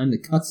 and blind, the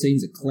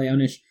cutscenes are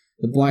clownish,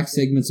 the bike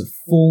segments are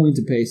falling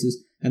to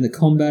pieces, and the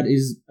combat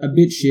is a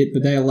bit shit,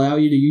 but they allow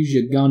you to use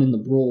your gun in the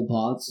brawl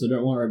parts, so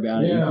don't worry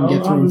about it. You can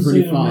get through them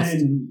pretty fast. A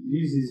man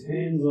use his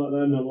hands like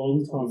that in a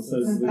long time,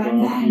 says the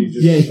Bang, guy bang. who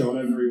just Yeah. shot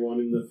everyone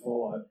in the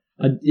fight.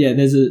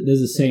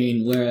 There's a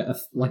scene where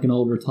an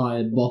old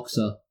retired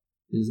boxer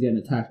is getting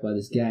attacked by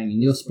this gang,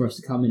 and you're supposed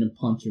to come in and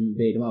punch him and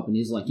beat him up, and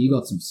he's like, "You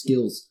got some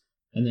skills,"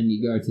 and then you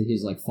go to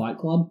his fight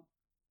club,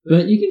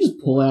 but you can just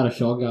pull out a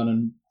shotgun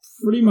and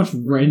pretty much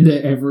render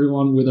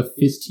everyone with a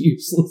fist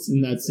useless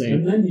in that scene.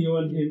 And then you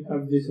and him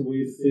have this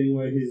weird thing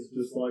where he's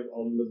just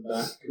on the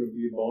back of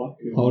your bike.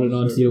 and Holding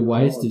onto your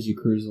waist God. as you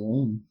cruise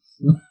along.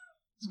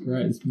 It's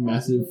great. This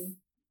massive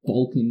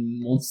bulking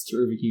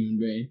monster of a human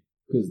being,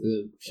 because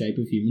the shape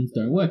of humans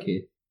don't work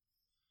here.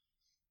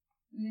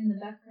 And in the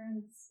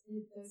background,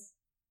 it goes.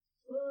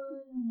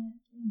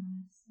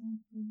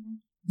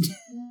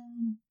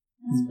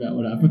 That's about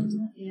what happened.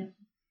 Yeah.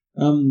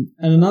 And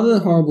another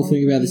horrible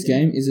thing about this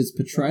game is its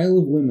portrayal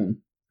of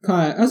women.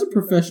 Kaya, as a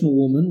professional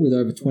woman with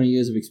over 20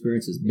 years of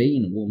experience as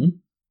being a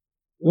woman,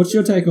 what's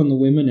your take on the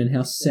women and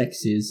how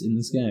sex is in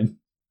this game?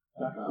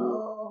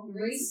 Oh,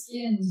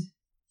 reskinned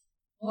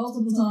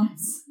multiple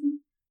times.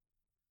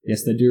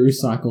 Yes, they do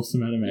recycle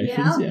some animations,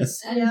 Yeah. yes.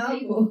 And Yeah.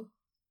 people.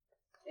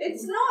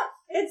 It's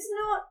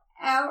not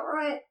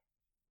outright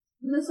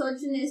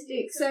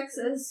misogynistic,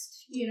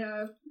 sexist,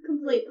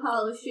 complete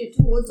pile of shit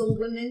towards all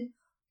women.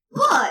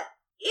 But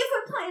if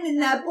we're playing in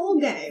that ball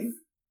game,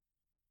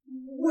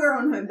 we're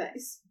on home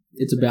base.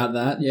 It's about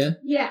that, yeah?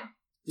 Yeah.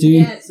 Do you,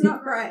 Yeah, it's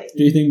not great.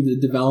 do you think the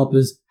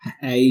developers,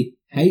 A,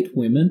 hate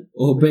women,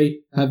 or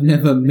B, have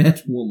never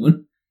met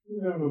women?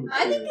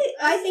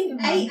 I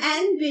think A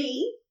and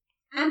B,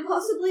 and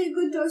possibly a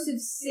good dose of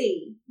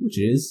C. Which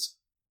is?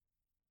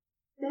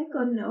 They've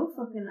got no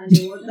fucking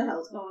idea what the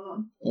hell's going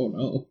on. Oh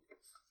no.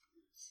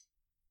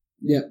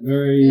 Yeah, They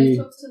very...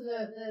 talked to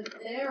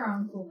their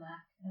Uncle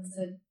Mac and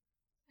said,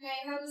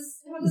 "Hey, how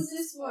does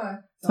this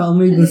work?" Tell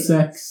me the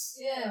sex.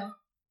 Yeah.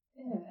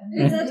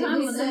 It's that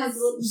time when they have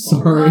little...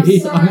 Sorry. I'm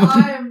sorry,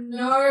 I am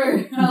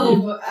no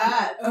help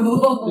at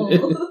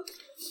all.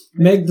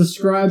 Meg,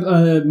 describe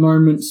a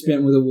moment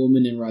spent with a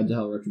woman in Ride to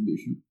Hell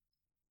Retribution.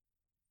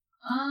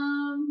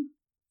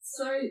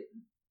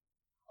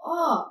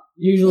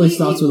 Usually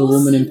starts with a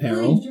woman in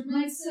peril.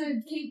 Makes her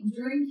keep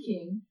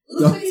drinking.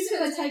 Looks like he's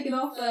gonna take it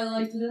off her.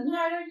 Like, no,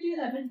 don't do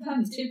that. But he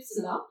kind of tips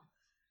it up,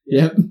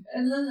 Yep,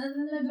 and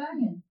then they're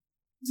banging.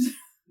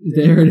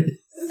 there it is.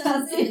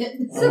 That's it.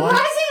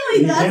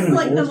 Surprisingly, that's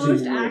like the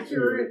most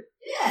accurate.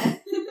 Yeah.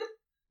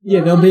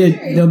 Yeah,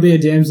 there'll be a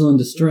damsel in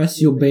distress.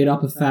 You'll beat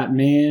up a fat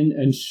man,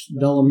 and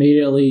they'll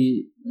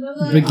immediately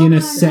begin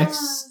a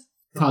sex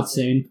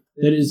cutscene.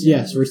 That is,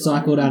 yes,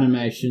 recycled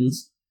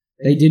animations.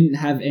 They didn't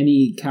have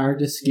any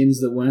character skins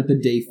that weren't the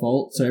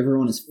default, so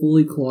everyone is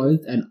fully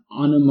clothed and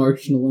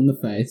unemotional in the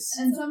face.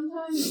 And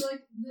sometimes,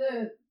 like,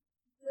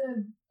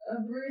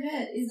 a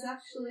brunette is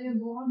actually a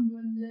blonde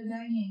when they're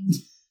banging.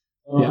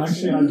 Well, Yeah.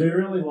 actually, I do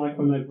really like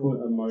when they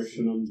put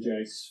emotion on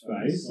Jake's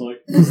face, like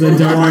Because they don't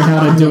know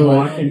how to do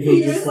it. and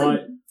he just like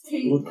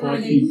look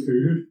like he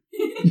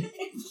pooed.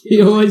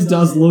 He always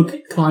does look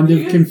kind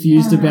of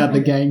confused about the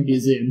game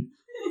he's in.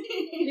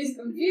 He's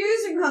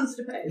confused and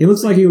constipated. He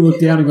looks like he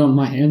looked down and gone,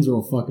 my hands are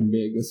all fucking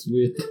big. That's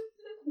weird.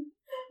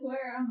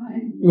 Where am I?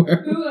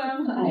 Where- Who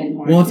am I? Oh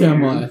my What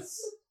am I?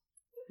 goodness.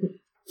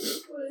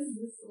 What is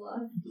this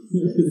life?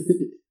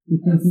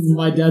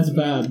 My dad's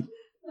bad.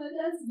 My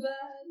dad's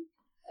bad.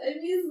 I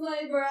miss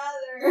my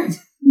brother.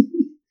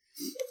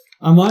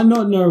 I might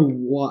not know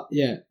what.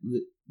 Yeah,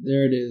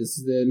 there it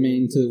is. They're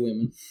mean to the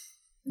women.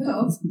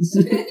 No.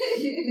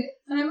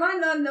 I might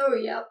not know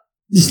yet.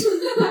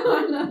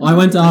 I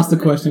went to ask the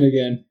question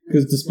again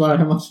because despite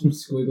how much I'm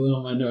squiggling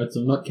on my notes,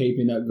 I'm not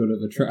keeping that good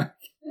of a track.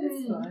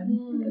 It's fine.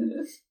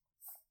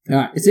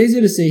 Alright, it's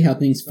easy to see how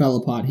things fell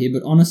apart here,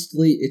 but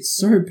honestly, it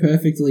so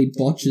perfectly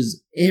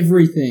botches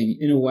everything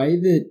in a way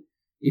that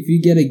if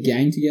you get a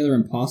gang together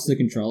and pass the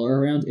controller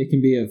around, it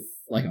can be a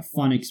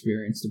fun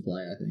experience to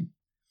play, I think.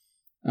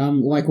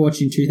 Like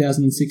watching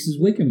 2006's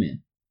Wicker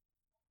Man.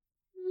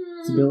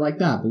 It's a bit like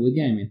that, but with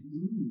gaming.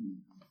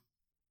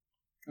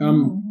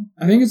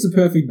 I think it's the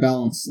perfect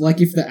balance.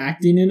 Like, if the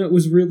acting in it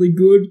was really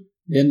good,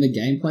 then the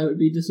gameplay would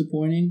be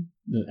disappointing,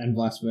 and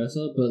vice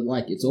versa, but,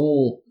 like, it's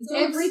all...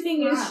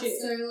 Everything is crap, shit.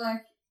 So,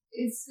 like,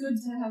 it's good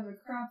to have a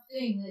crap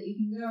thing that you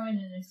can go in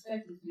and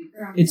expect it to be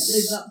crap. That lives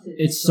It's up to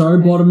it's so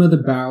bottom of the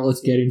barrel,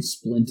 it's getting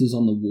splinters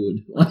on the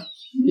wood. Like,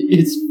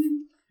 it's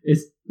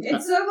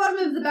It's so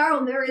bottom of the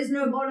barrel, there is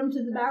no bottom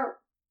to the barrel.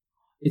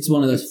 it's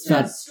one of those It's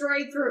fat... just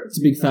straight through. It's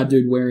a big fat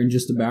dude wearing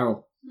just a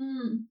barrel.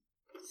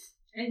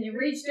 And you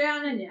reach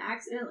down and you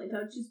accidentally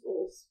touch his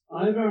balls.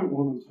 I don't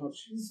want to touch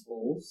his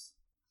balls.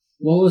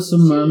 What were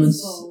some Cheese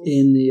moments balls.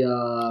 in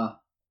the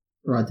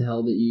Ride to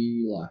Hell that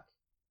you like?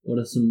 What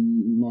are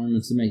some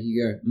moments that make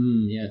you go,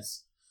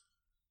 yes?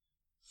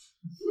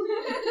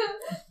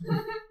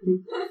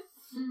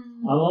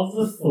 I love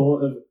the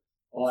thought of,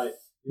 like,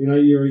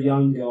 you're a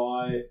young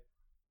guy,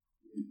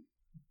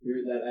 you're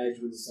at that age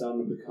when you're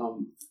starting to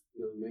become a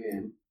young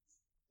man,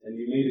 and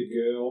you meet a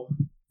girl,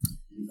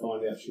 you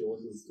find out she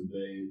listens to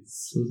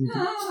bands.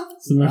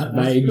 It's the most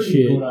That's vague pretty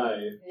shit. good,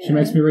 eh? She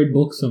makes me read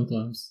books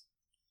sometimes.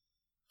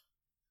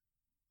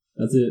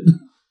 That's it.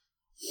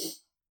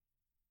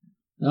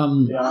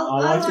 Yeah, I I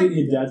like like- that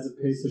your dad's a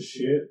piece of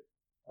shit.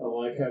 I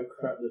like how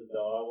crap the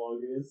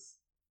dialogue is.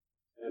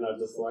 And I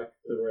just like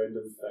the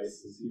random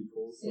faces he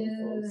pulls Yeah,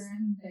 the sometimes.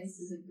 random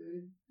faces are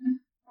good.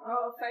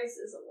 Oh,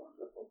 faces are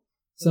wonderful.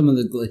 Some of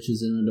the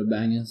glitches in it are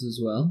bangers as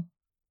well.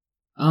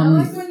 I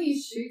like when you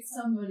shoot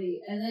somebody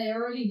and they're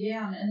already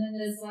down and then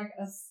there's like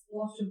a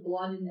splotch of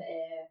blood in the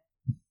air.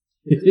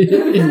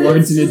 it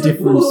loads in a It's so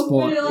different cool.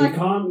 spot. You're You like,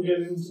 can't get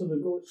into the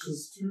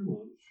glitches too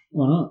much.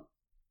 Why not?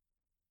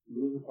 Is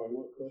that a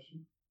homework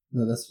question?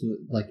 No, that's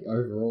like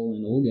overall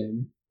in all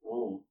gaming.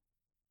 Oh.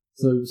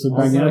 So Also,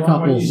 bang out a like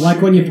couple. when you Like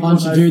shoot when you people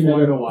punch and a they dude and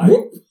they float go, away.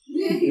 whoop!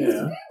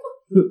 Yeah.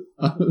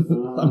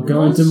 I'm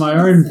going to my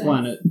own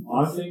planet.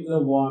 I think the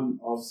one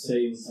I've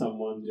seen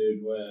someone did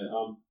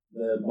where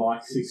the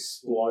bike's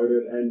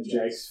exploded and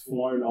Jake's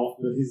flown off,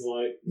 but he's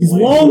like He's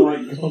legs long. are,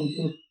 like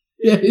gone.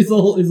 Yeah, it's a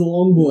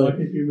long boy. Like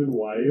a human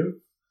wave.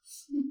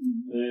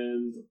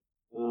 And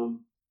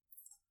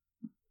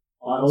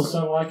I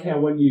also like how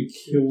when you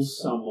kill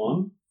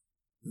someone,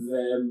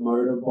 their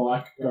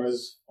motorbike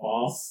goes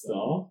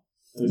faster.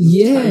 And it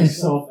just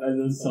takes off, and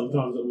then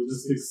sometimes it will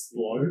just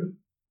explode.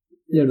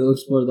 Yeah, it'll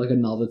explode like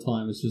another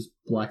time. It's just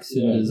black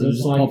cinders and it it's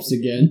just like- pops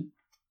again.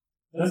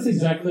 That's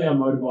exactly how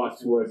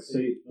motorbikes work.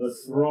 See, the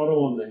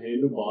throttle on the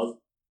handlebars,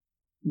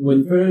 the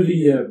When further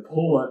you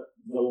pull it,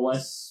 the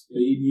less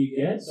speed you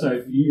get. So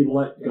if you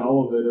let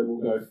go of it, it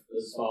will go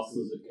as fast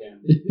as it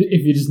can.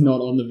 if you're just not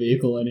on the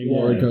vehicle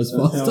anymore, it goes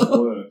that's faster. how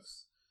it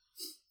works.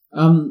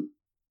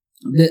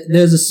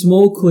 There's a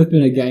small clip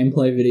in a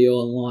gameplay video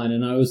online,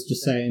 and I was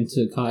just saying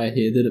to Kaya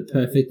here that it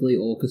perfectly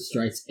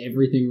orchestrates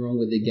everything wrong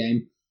with the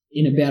game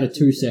in about a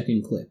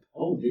 2-second clip.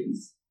 Oh,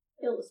 jeez.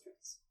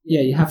 Illustrates.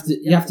 Yeah, you have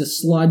to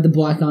slide the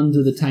bike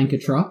under the tanker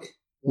truck,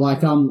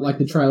 like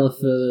the trailer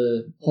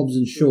for Hobbs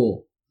and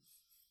Shaw.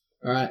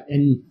 Alright,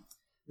 and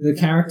the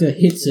character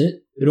hits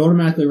it, it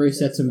automatically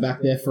resets him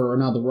back there for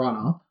another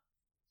run-up,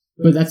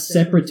 but that's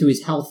separate to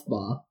his health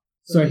bar.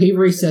 So he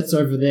resets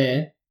over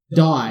there,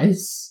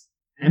 dies,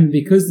 and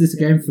because this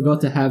game forgot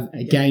to have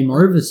a game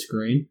over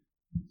screen,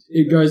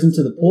 it goes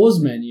into the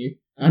pause menu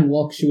and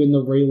locks you in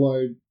the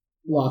reload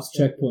last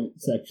checkpoint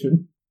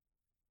section.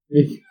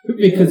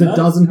 Because it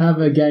doesn't have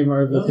a game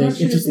over thing,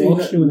 it just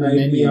locks you in the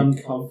made me menu.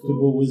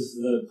 uncomfortable was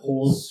the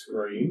pause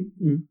screen,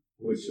 Mm.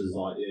 which is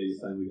like, yeah, you're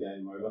saying the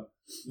game over.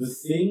 The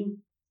thing,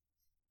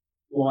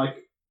 like,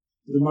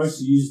 the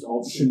most used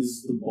option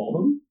is the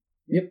bottom.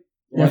 Yep.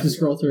 You have to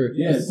scroll through.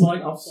 Yeah, it's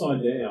like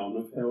upside down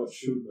of how it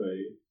should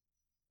be.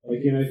 Like,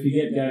 you know, if you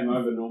get game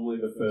over, normally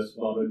the first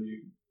button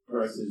you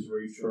press is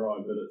retry,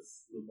 but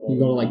it's the bottom You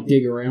gotta like one.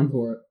 dig around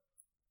for it.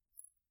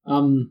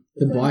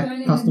 The So bike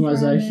don't even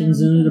customizations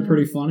try in it them. are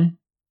pretty funny.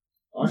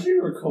 I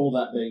should recall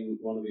that being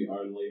one of the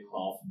only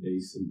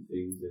half-decent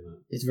things in it.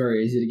 It's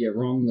very easy to get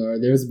wrong though.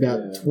 There's about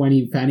Yeah.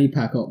 20 fanny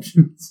pack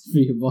options for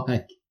your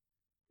bike.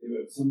 Yeah,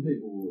 but some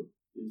people were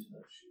into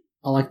that shit.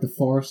 I like the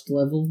forest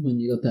level when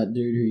you got that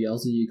dude who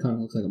yells at you, kind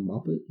of looks like a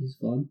Muppet. He's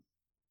fun.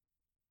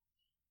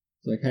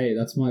 It's like, hey,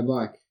 that's my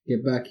bike.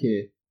 Get back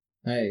here.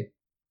 Hey,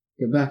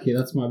 get back here.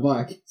 That's my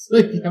bike. It's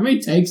like, how many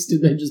takes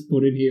did they just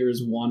put in here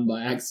as one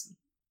by accident?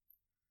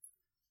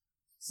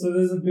 So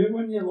there's a bit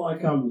when you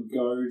like go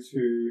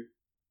to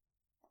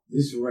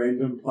this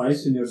random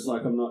place and you're just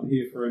like, I'm not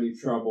here for any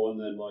trouble, and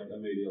then like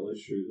immediately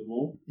shoot them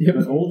all. Yep.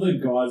 But all the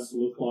guys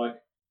look like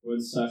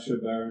when Sacha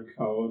Baron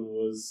Cohen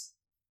was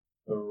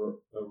a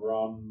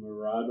Ram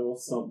Murad or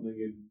something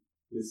in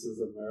This Is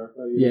America.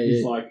 You know, Yeah,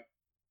 he's yeah. like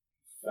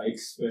fake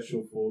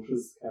special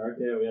forces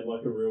character. We had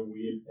like a real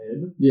weird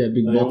head. Yeah,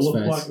 big They all box look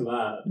face.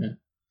 like that.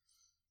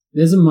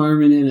 There's a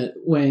moment in it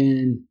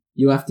when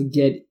you have to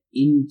get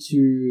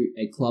into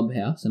a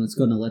clubhouse and it's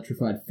got an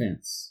electrified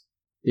fence.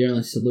 The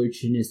only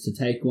solution is to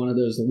take one of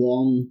those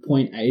long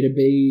point A to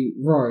B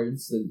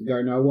roads that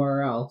go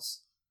nowhere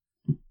else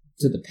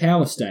to the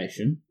power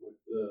station.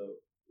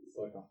 It's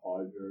like a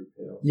hydro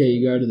power. Yeah,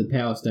 you go to the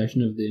power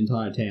station of the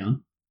entire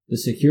town. The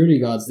security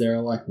guards there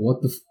are like,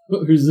 what the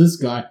fuck? Who's this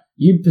guy?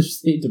 You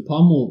proceed to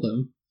pummel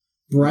them.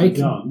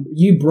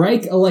 You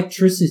break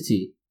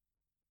electricity.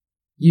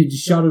 You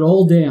just shut it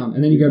all down,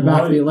 and then you go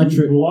back to the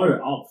electric. You blow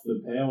up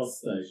the power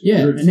station.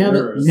 Yeah, You're a and now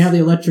terrorist. the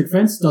electric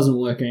fence doesn't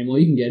work anymore.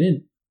 You can get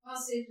in. I'll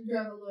see if you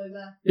drive all the way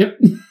back. Yep.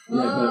 Yeah,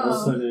 but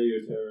also now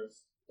you're a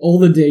terrorist. All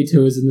the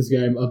detours in this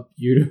game are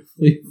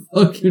beautifully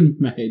fucking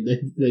made.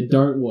 They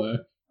don't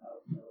work.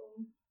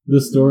 The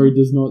story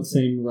does not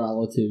seem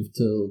relative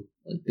to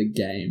like the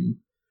game.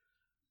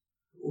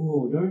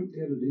 Oh, don't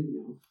get it in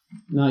you.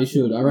 No, you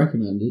should. I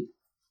recommend it.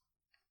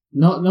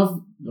 Not.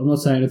 I'm not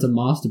saying it's a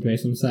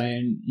masterpiece. I'm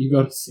saying you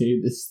got to see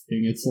this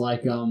thing. It's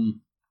like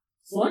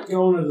It's like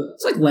going to the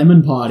It's like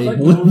Lemon Party. It's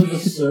like going to the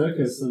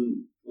circus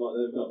and like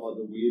they've got like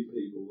the weird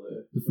people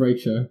there. The freak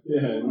show.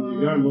 Yeah, and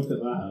you go and look at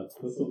that.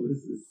 That's what this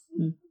is.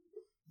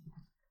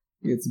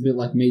 It's a bit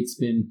like Meat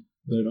Spin,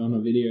 but on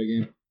a video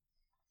game.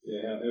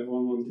 Yeah,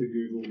 everyone wanted to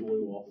Google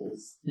Blue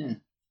Waffles. Yeah.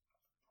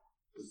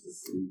 Just to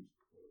see.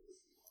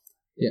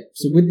 Yeah.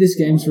 So with this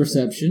game's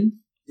reception,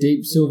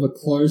 Deep Silver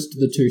closed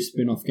the 2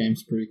 spin-off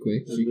games pretty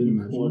quick, as you can And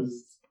then imagine.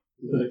 closed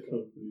their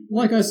company.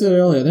 Like I said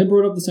earlier, they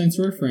brought up the Saints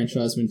Row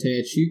franchise when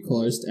THQ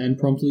closed and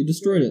promptly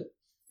destroyed it.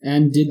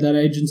 And did that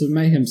Agents of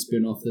Mayhem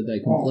spin-off that they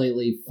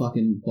completely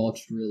fucking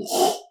botched, really.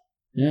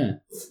 Yeah.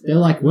 They're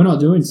like, we're not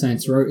doing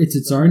Saints Row, it's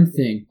its own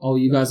thing. Oh,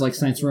 you guys like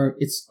Saints Row?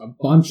 It's a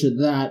bunch of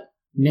that.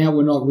 Now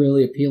we're not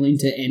really appealing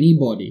to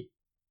anybody.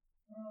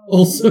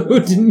 Also,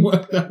 it didn't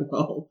work that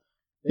well.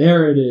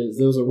 There it is.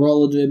 There was a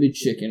roller derby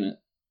chick in it.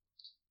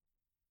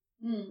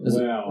 That's,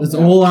 Wow. that's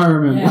all I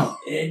remember. How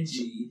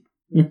edgy.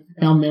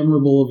 How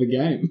memorable of a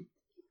game.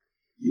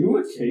 You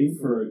were keen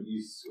for it,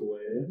 you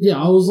square. Yeah,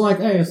 I was like,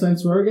 hey, a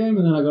Saints Row game,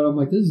 and then I got up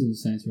like, this is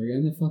a Saints Row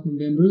game. They fucking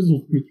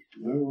bamboozled me.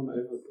 No one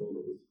ever thought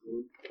it was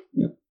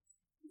good.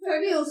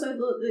 Tony also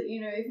thought that,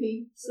 you know, if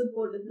he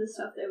supported the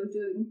stuff they were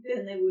doing,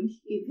 then they would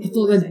give I him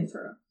thought the they'd- Saints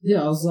Row.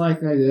 Yeah, I was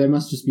like, hey, they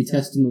must just be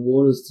testing the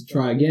waters to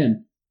try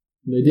again.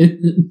 They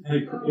didn't.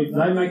 Hey, if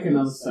they make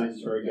another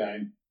Saints Row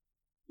game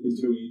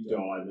until you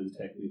die, then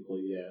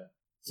technically, yeah.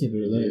 Yeah,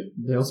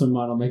 but they also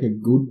might not make a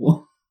good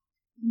one.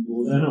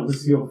 Well, then it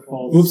was your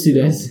fault. Oopsie still.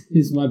 days.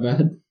 It's my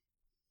bad.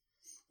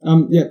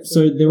 Yeah,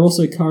 so they're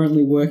also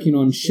currently working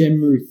on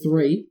Shenmue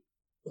 3.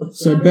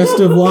 So best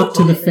of luck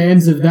to the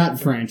fans of that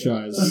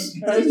franchise.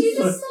 Did you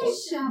just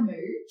say Shamu?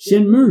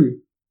 Shenmue.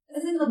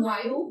 As in the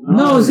whale?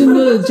 No, it's in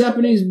the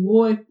Japanese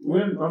boy.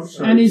 I've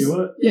showed And he's...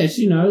 you it. Yeah,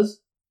 she knows.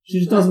 She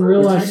just doesn't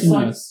realise she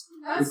knows.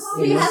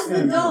 He has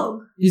the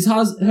dog. His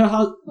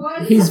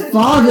Why his did I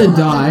father know?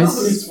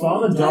 dies. His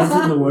father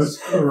dies in the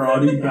worst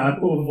karate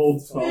battle of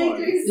all They time.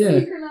 do Yeah.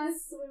 synchronized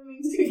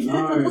swimming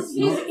together. No, it's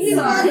not. He's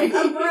Sorry.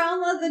 got a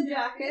brown leather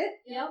jacket,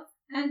 Yep.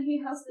 and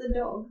he has the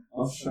dog.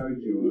 I've showed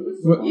you it.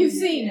 It's What- fine. You've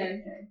seen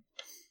it, okay.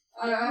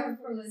 I have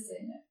probably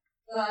seen it.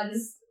 But I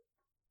just...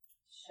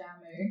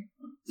 Shamu.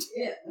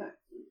 Yeah,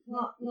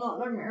 no,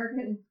 not an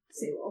American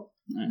seawolf.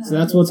 Right, so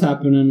that's what's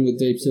happening with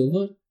Deep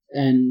Silver.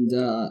 And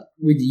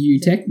with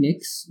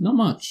U-Technics, not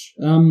much.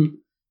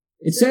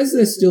 It says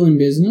they're still in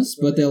business,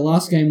 but their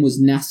last game was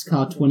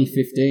NASCAR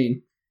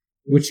 2015,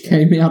 which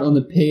came out on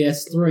the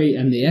PS3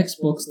 and the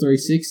Xbox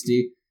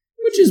 360,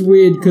 which is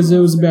weird because it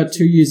was about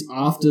 2 years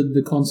after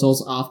the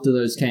consoles after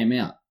those came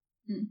out.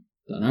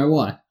 Don't know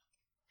why.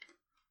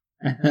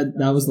 And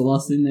that was the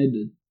last thing they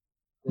did.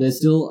 They're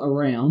still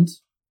around.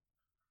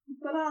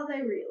 But are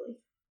they really?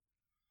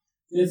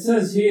 It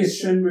says here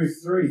Shenmue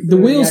 3. The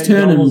wheel's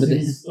turning, $38 but in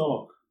they-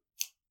 stock.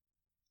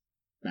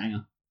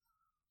 Banger.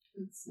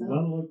 Good It stuff.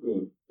 doesn't look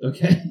good.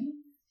 Okay.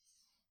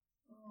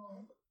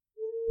 Oh.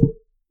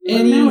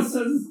 And now it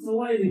says it's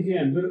delayed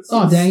again, but it's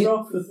Oh, in dang it.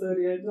 stock for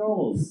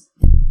 $38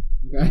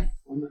 Okay.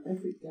 on the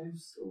Epic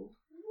Games Store.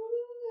 What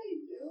are they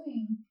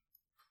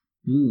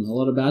doing? A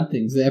lot of bad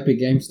things. The Epic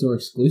Game Store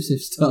exclusive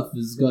stuff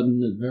has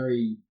gotten a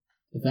very...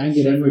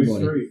 Banging Shenmue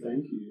everybody. 3,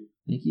 thank you.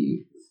 Thank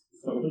you.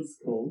 Is that what it's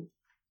called?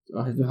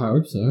 I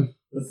hope so.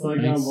 It's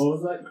like, Thanks. what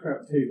was that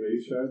crap TV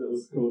show that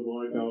was called,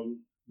 like,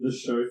 The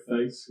Show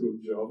Thanks Good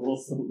Job or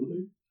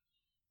something?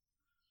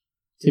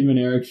 Tim and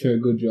Eric show a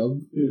good job.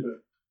 Yeah.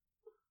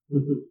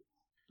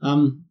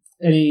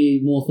 Any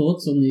more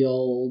thoughts on the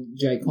old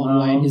Jay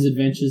Conway and No. his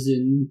adventures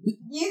in...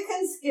 You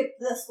can skip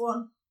this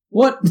one.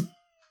 What?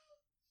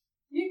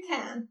 You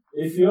can.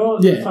 If you're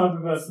the Yeah. type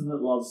of person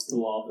that loves to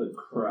laugh at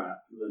crap,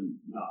 then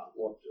nah,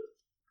 watch it.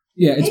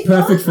 Yeah, it's If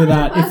you're perfect the for kind of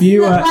that. If person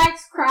you that are...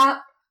 likes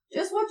crap,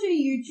 just watch a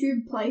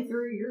YouTube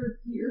playthrough.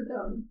 You're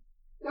done.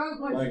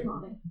 Don't waste Like-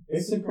 money.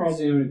 It's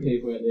surprising how many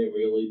people out there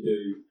really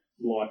do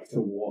like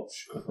to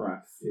watch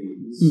crap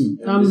things.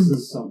 Hmm. And this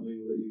is something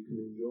that you can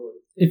enjoy.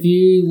 If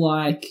you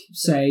like,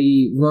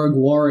 say, Rogue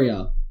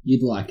Warrior,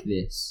 you'd like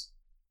this.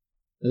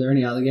 Are there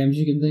any other games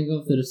you can think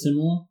of that are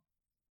similar?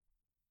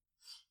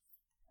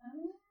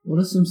 What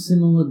are some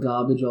similar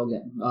garbage I'll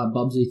get?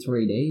 Bubsy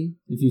 3D.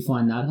 If you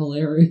find that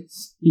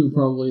hilarious, you'll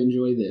probably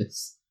enjoy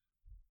this.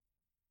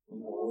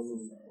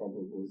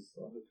 Probably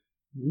so.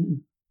 Yeah.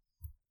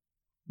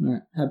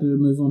 Alright, happy to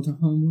move on to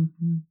homework.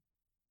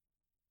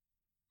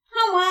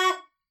 Homework.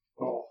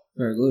 Oh,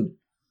 Very good.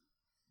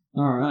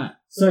 Alright,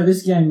 so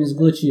this game is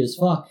glitchy as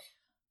fuck.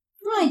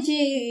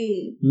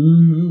 Glitchy.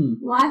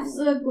 Mm-hmm. Life's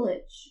a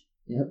glitch.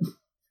 Yep.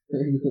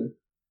 Very good.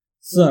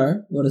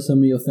 So, what are some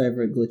of your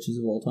favourite glitches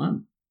of all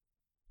time?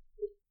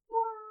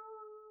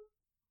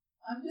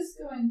 I'm just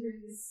going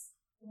through this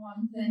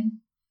one thing.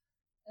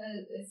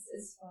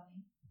 It's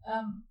funny.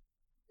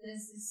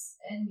 There's this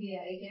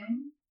NBA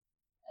game,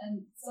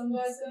 and some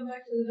guy's going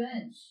back to the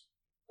bench,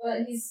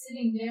 but he's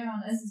sitting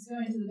down as he's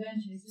going to the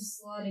bench, and he's just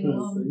sliding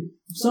along.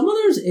 Some of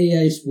those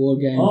EA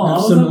Sport games I have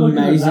wasn't some looking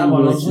at amazing that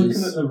one. I was looking at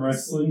glitches. the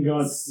wrestling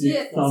guy's sick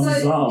Yeah,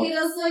 thumbs so up. he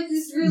does like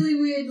this really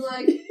weird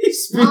like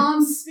Spin-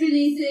 arm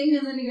spinny thing,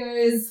 and then he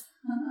goes,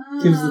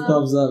 Gives the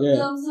thumbs up, yeah.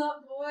 thumbs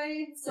up,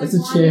 boy. It's like That's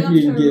a lining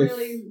champion up to gif. a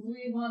really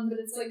weird one, but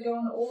it's like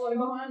going all the way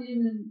behind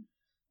him and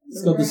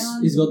He's got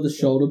around. he's got the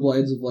shoulder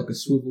blades of like a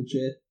swivel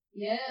chair.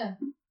 Yeah.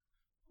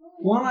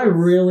 One I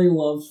really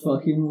loved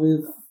fucking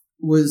with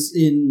was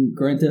in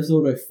Grand Theft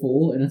Auto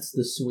 4, and it's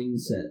the swing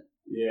set.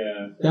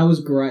 Yeah. That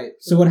was great.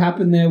 So what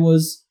happened there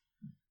was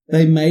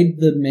they made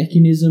the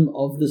mechanism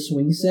of the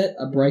swing set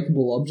a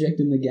breakable object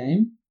in the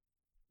game,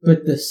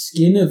 but the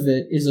skin of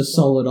it is a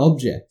solid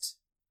object.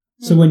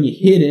 So when you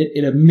hit it,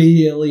 it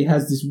immediately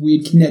has this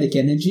weird kinetic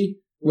energy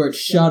where it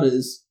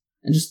shudders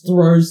and just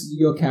throws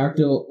your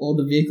character or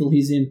the vehicle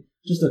he's in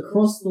just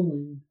across the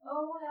lane.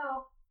 Oh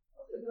wow.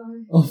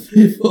 Off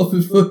it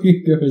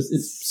fucking goes.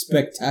 It's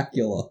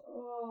spectacular.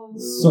 Oh.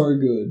 So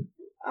good.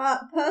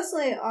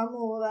 Personally, I'm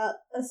all about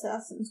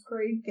Assassin's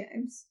Creed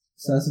games.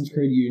 Assassin's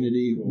Creed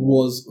Unity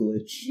was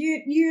glitch.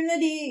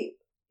 Unity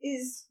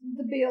is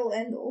the be-all,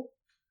 end-all.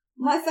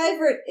 My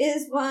favourite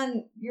is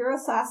when you're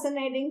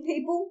assassinating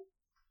people,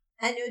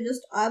 and you're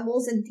just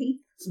eyeballs and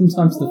teeth.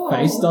 Sometimes the Whoa.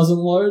 face doesn't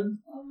load.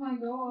 Oh my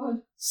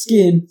god.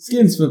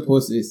 Skins for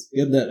pussies.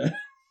 Get that.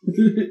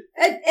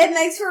 It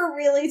makes for a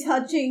really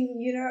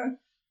touching,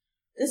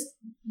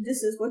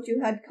 this is what you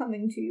had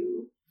coming to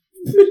you.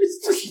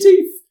 It's just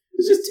teeth.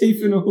 It's just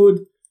teeth in a hood.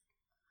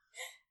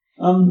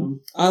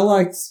 I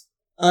liked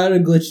I had a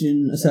glitch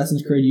in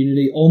Assassin's Creed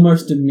Unity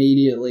almost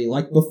immediately.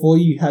 Like, before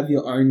you have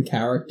your own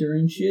character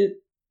and shit,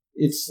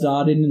 it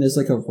started and there's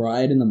like a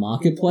riot in the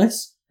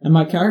marketplace, and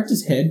my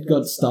character's head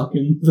got stuck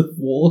in the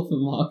wall of the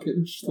market,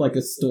 like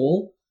a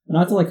stall, and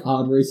I had to like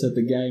hard reset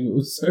the game. It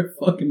was so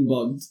fucking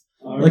bugged.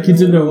 Like, you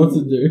didn't know what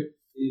to do.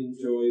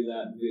 Enjoy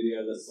that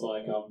video that's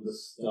like the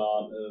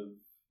start of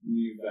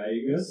New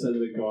Vegas, and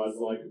the guy's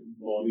like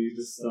body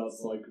just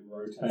starts like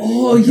rotating.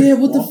 Oh like yeah, a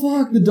what the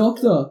clock. fuck? The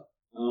doctor.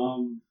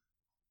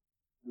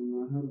 And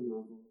I had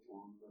another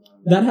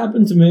one. That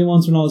happened to me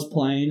once when I was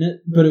playing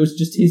it, but it was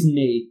just his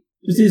knee.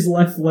 Just his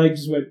left leg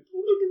just went...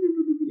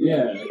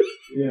 Yeah.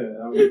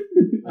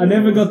 I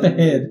never got the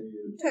head.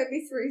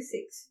 Toby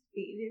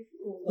 360.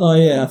 Oh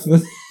yeah.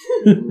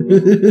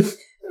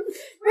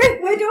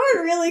 We're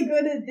doing really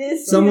good at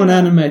this. Someone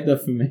animate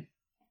that for me.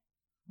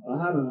 I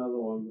had another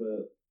one,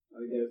 but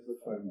I gave the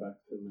phone back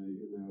to me,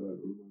 and now I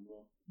don't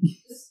remember.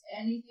 Just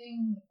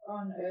anything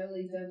on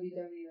early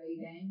WWE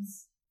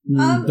games.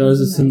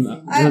 Those are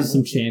amazing.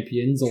 some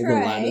champions, all the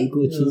Trey. ladder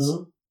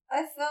glitches.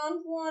 I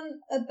found one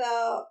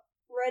about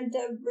Red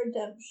Dead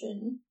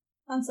Redemption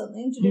on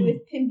something to do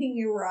with pimping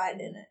your ride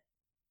in it.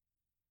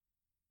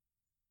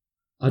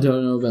 I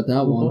don't know about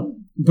that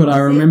one. But I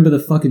remember the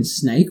fucking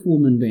snake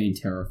woman being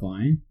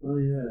terrifying. Oh,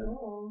 yeah.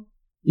 Oh.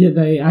 Yeah,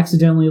 they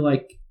accidentally,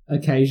 like,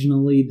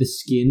 occasionally the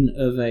skin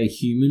of a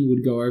human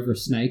would go over a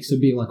snake, so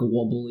it'd be like a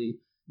wobbly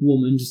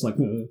woman just like,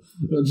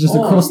 just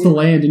across the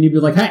land, and you'd be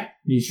like, hey,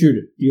 you shoot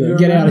it. You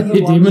get out of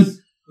here, demon.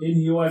 In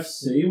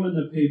UFC, when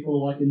the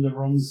people are like in the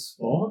wrong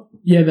spot?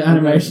 Yeah, the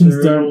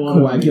animations there are a don't lot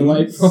of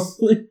coagulate memes.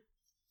 properly.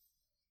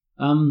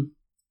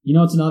 You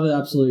know what's another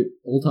absolute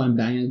all-time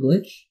banger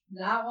glitch?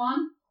 That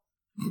one?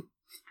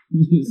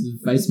 This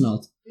is face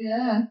melt.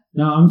 Yeah.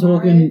 No, I'm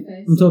talking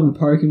Mario face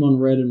Pokemon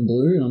Red and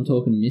Blue, and I'm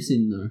talking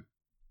missing though.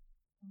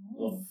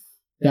 Oh.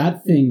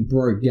 That thing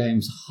broke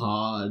games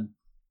hard.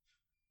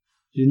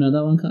 Did you know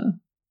that one, Kyle?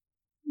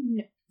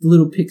 No. The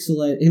little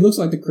pixelated... He looks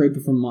like the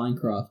creeper from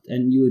Minecraft,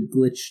 and you would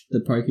glitch the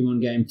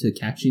Pokemon game to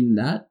catching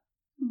that.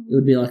 It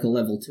would be like a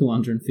level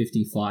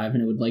 255,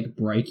 and it would like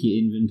break your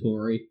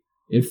inventory.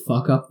 It'd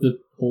fuck up the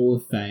Hall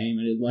of Fame,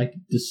 and it'd like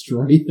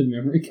destroy the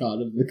memory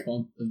card of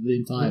the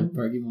entire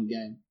Pokemon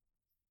game.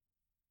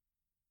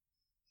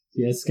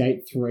 Yeah,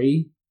 Skate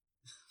 3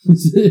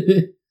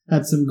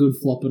 had some good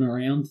flopping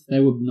around. They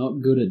were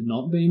not good at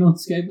not being on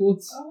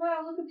skateboards. Oh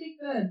wow, look at Big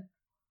Bird.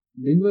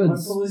 Big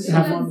Birds. Hopefully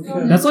Yeah, someone that's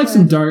could- That's like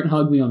some don't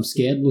hug me, I'm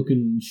scared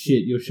looking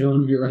shit you're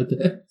showing me right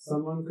there.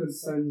 Someone could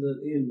send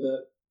it in,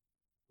 but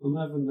I'm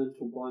having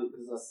mental blank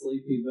because I'm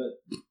sleepy, but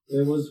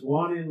there was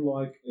one in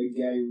like a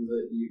game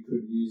that you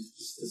could use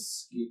just to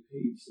skip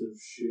heaps of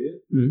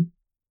shit. Mhm.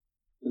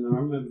 And I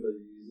remember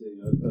using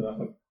it, but I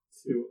have to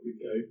see what the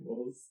game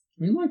was.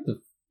 I mean, like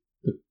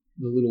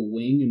the little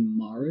wing in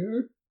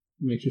Mario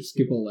makes you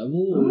skip a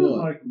level I or don't what?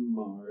 like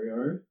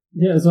Mario.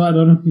 Yeah, that's why I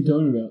don't know what you're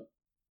talking about.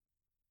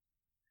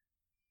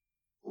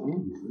 I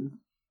don't know.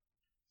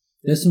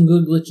 There's some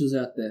good glitches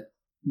out there,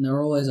 and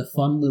they're always a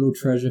fun little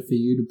treasure for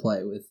you to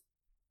play with.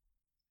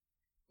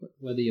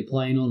 Whether you're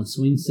playing on a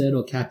swing set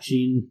or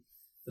catching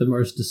the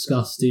most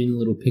disgusting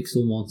little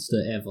pixel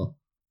monster ever.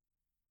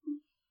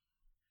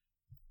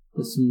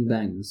 There's some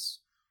bangers.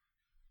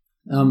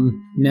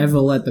 Never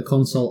let the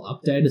console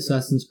update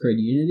Assassin's Creed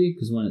Unity,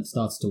 because when it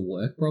starts to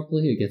work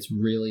properly, it gets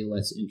really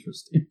less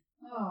interesting.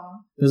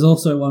 Oh. There's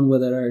also one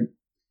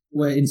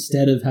where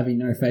instead of having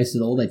no face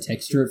at all, they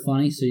texture it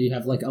funny, so you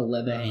have like a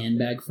leather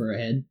handbag for a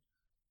head.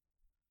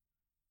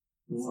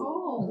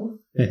 Oh.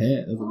 That's a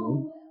good one.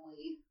 Oh,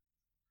 Lily.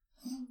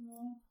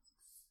 Oh,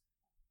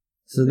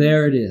 So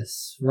there it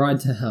is. Ride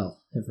to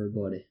hell,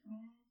 everybody.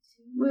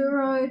 We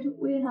rode,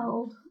 we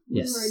held.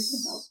 We Yes. rode to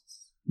hell.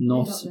 We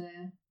Not got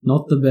there.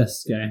 not the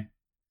best game.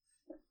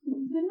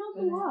 But not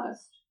the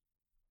worst.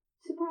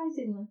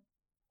 Surprisingly.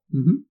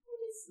 Mm-hmm. What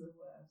is the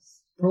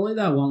worst? Probably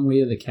that one where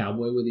you're the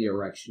cowboy with the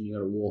erection. You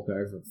got to walk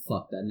over and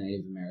fuck that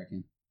Native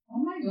American. Oh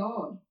my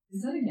god.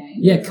 Is that a game?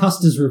 Yeah,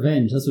 Custer's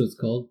Revenge. That's what it's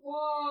called.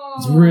 Whoa.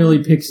 It's really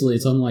pixely.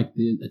 It's on like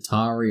the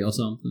Atari or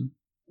something.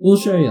 We'll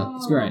show you.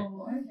 It's great.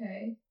 Oh,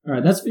 okay. All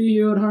right, that's for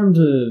you at home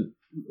to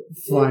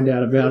find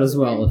out about as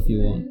well if you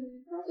want.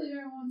 Probably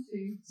don't want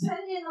to.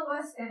 Send in the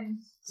worst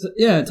games. So,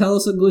 yeah, tell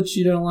us a glitch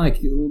you don't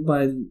like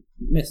by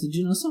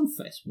messaging us on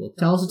Facebook.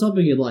 Tell us a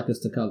topic you'd like us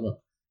to cover.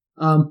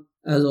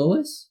 As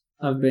always,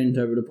 I've been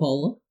over to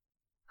Paula.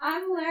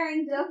 I'm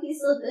wearing ducky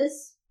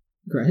slippers.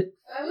 Great.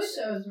 I wish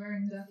I was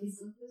wearing ducky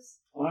slippers.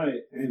 I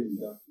am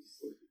Ducky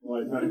Sleep.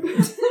 Wait, no. And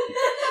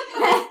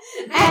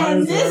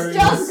I'm this wearing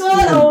just skin.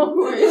 got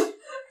awkward.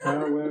 I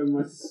wear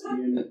my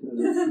skin, and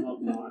it's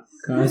not nice.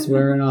 Guys,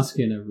 wearing our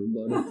skin,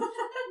 everybody.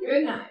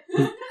 Good night.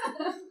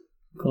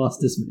 Class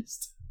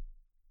dismissed.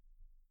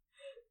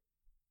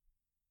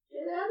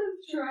 Get out of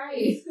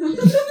tray.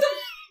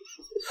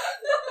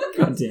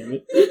 God damn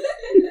it. I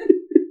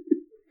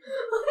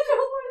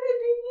don't want to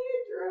be near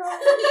dry.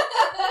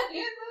 I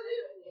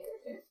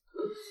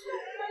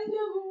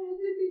never want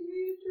to be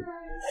near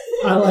tray.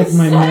 I like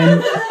my men.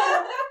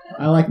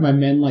 I like my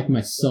men like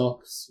my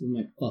socks with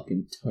my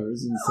fucking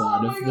toes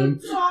inside of them.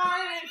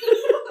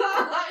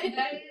 I hate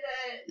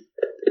it.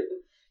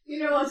 You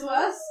know what's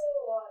worse?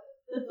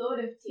 The thought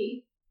of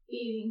teeth,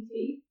 eating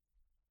teeth,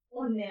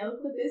 or nail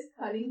clippers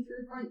cutting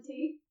through front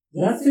teeth.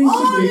 That thing's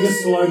the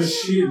biggest load of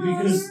shit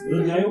because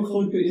the nail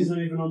clipper isn't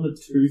even on the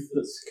tooth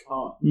that's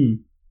cut.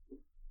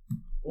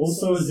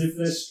 Also, as if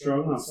they're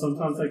strong enough,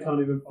 sometimes they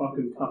can't even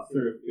fucking cut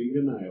through a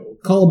fingernail.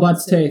 Collar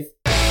butts teeth.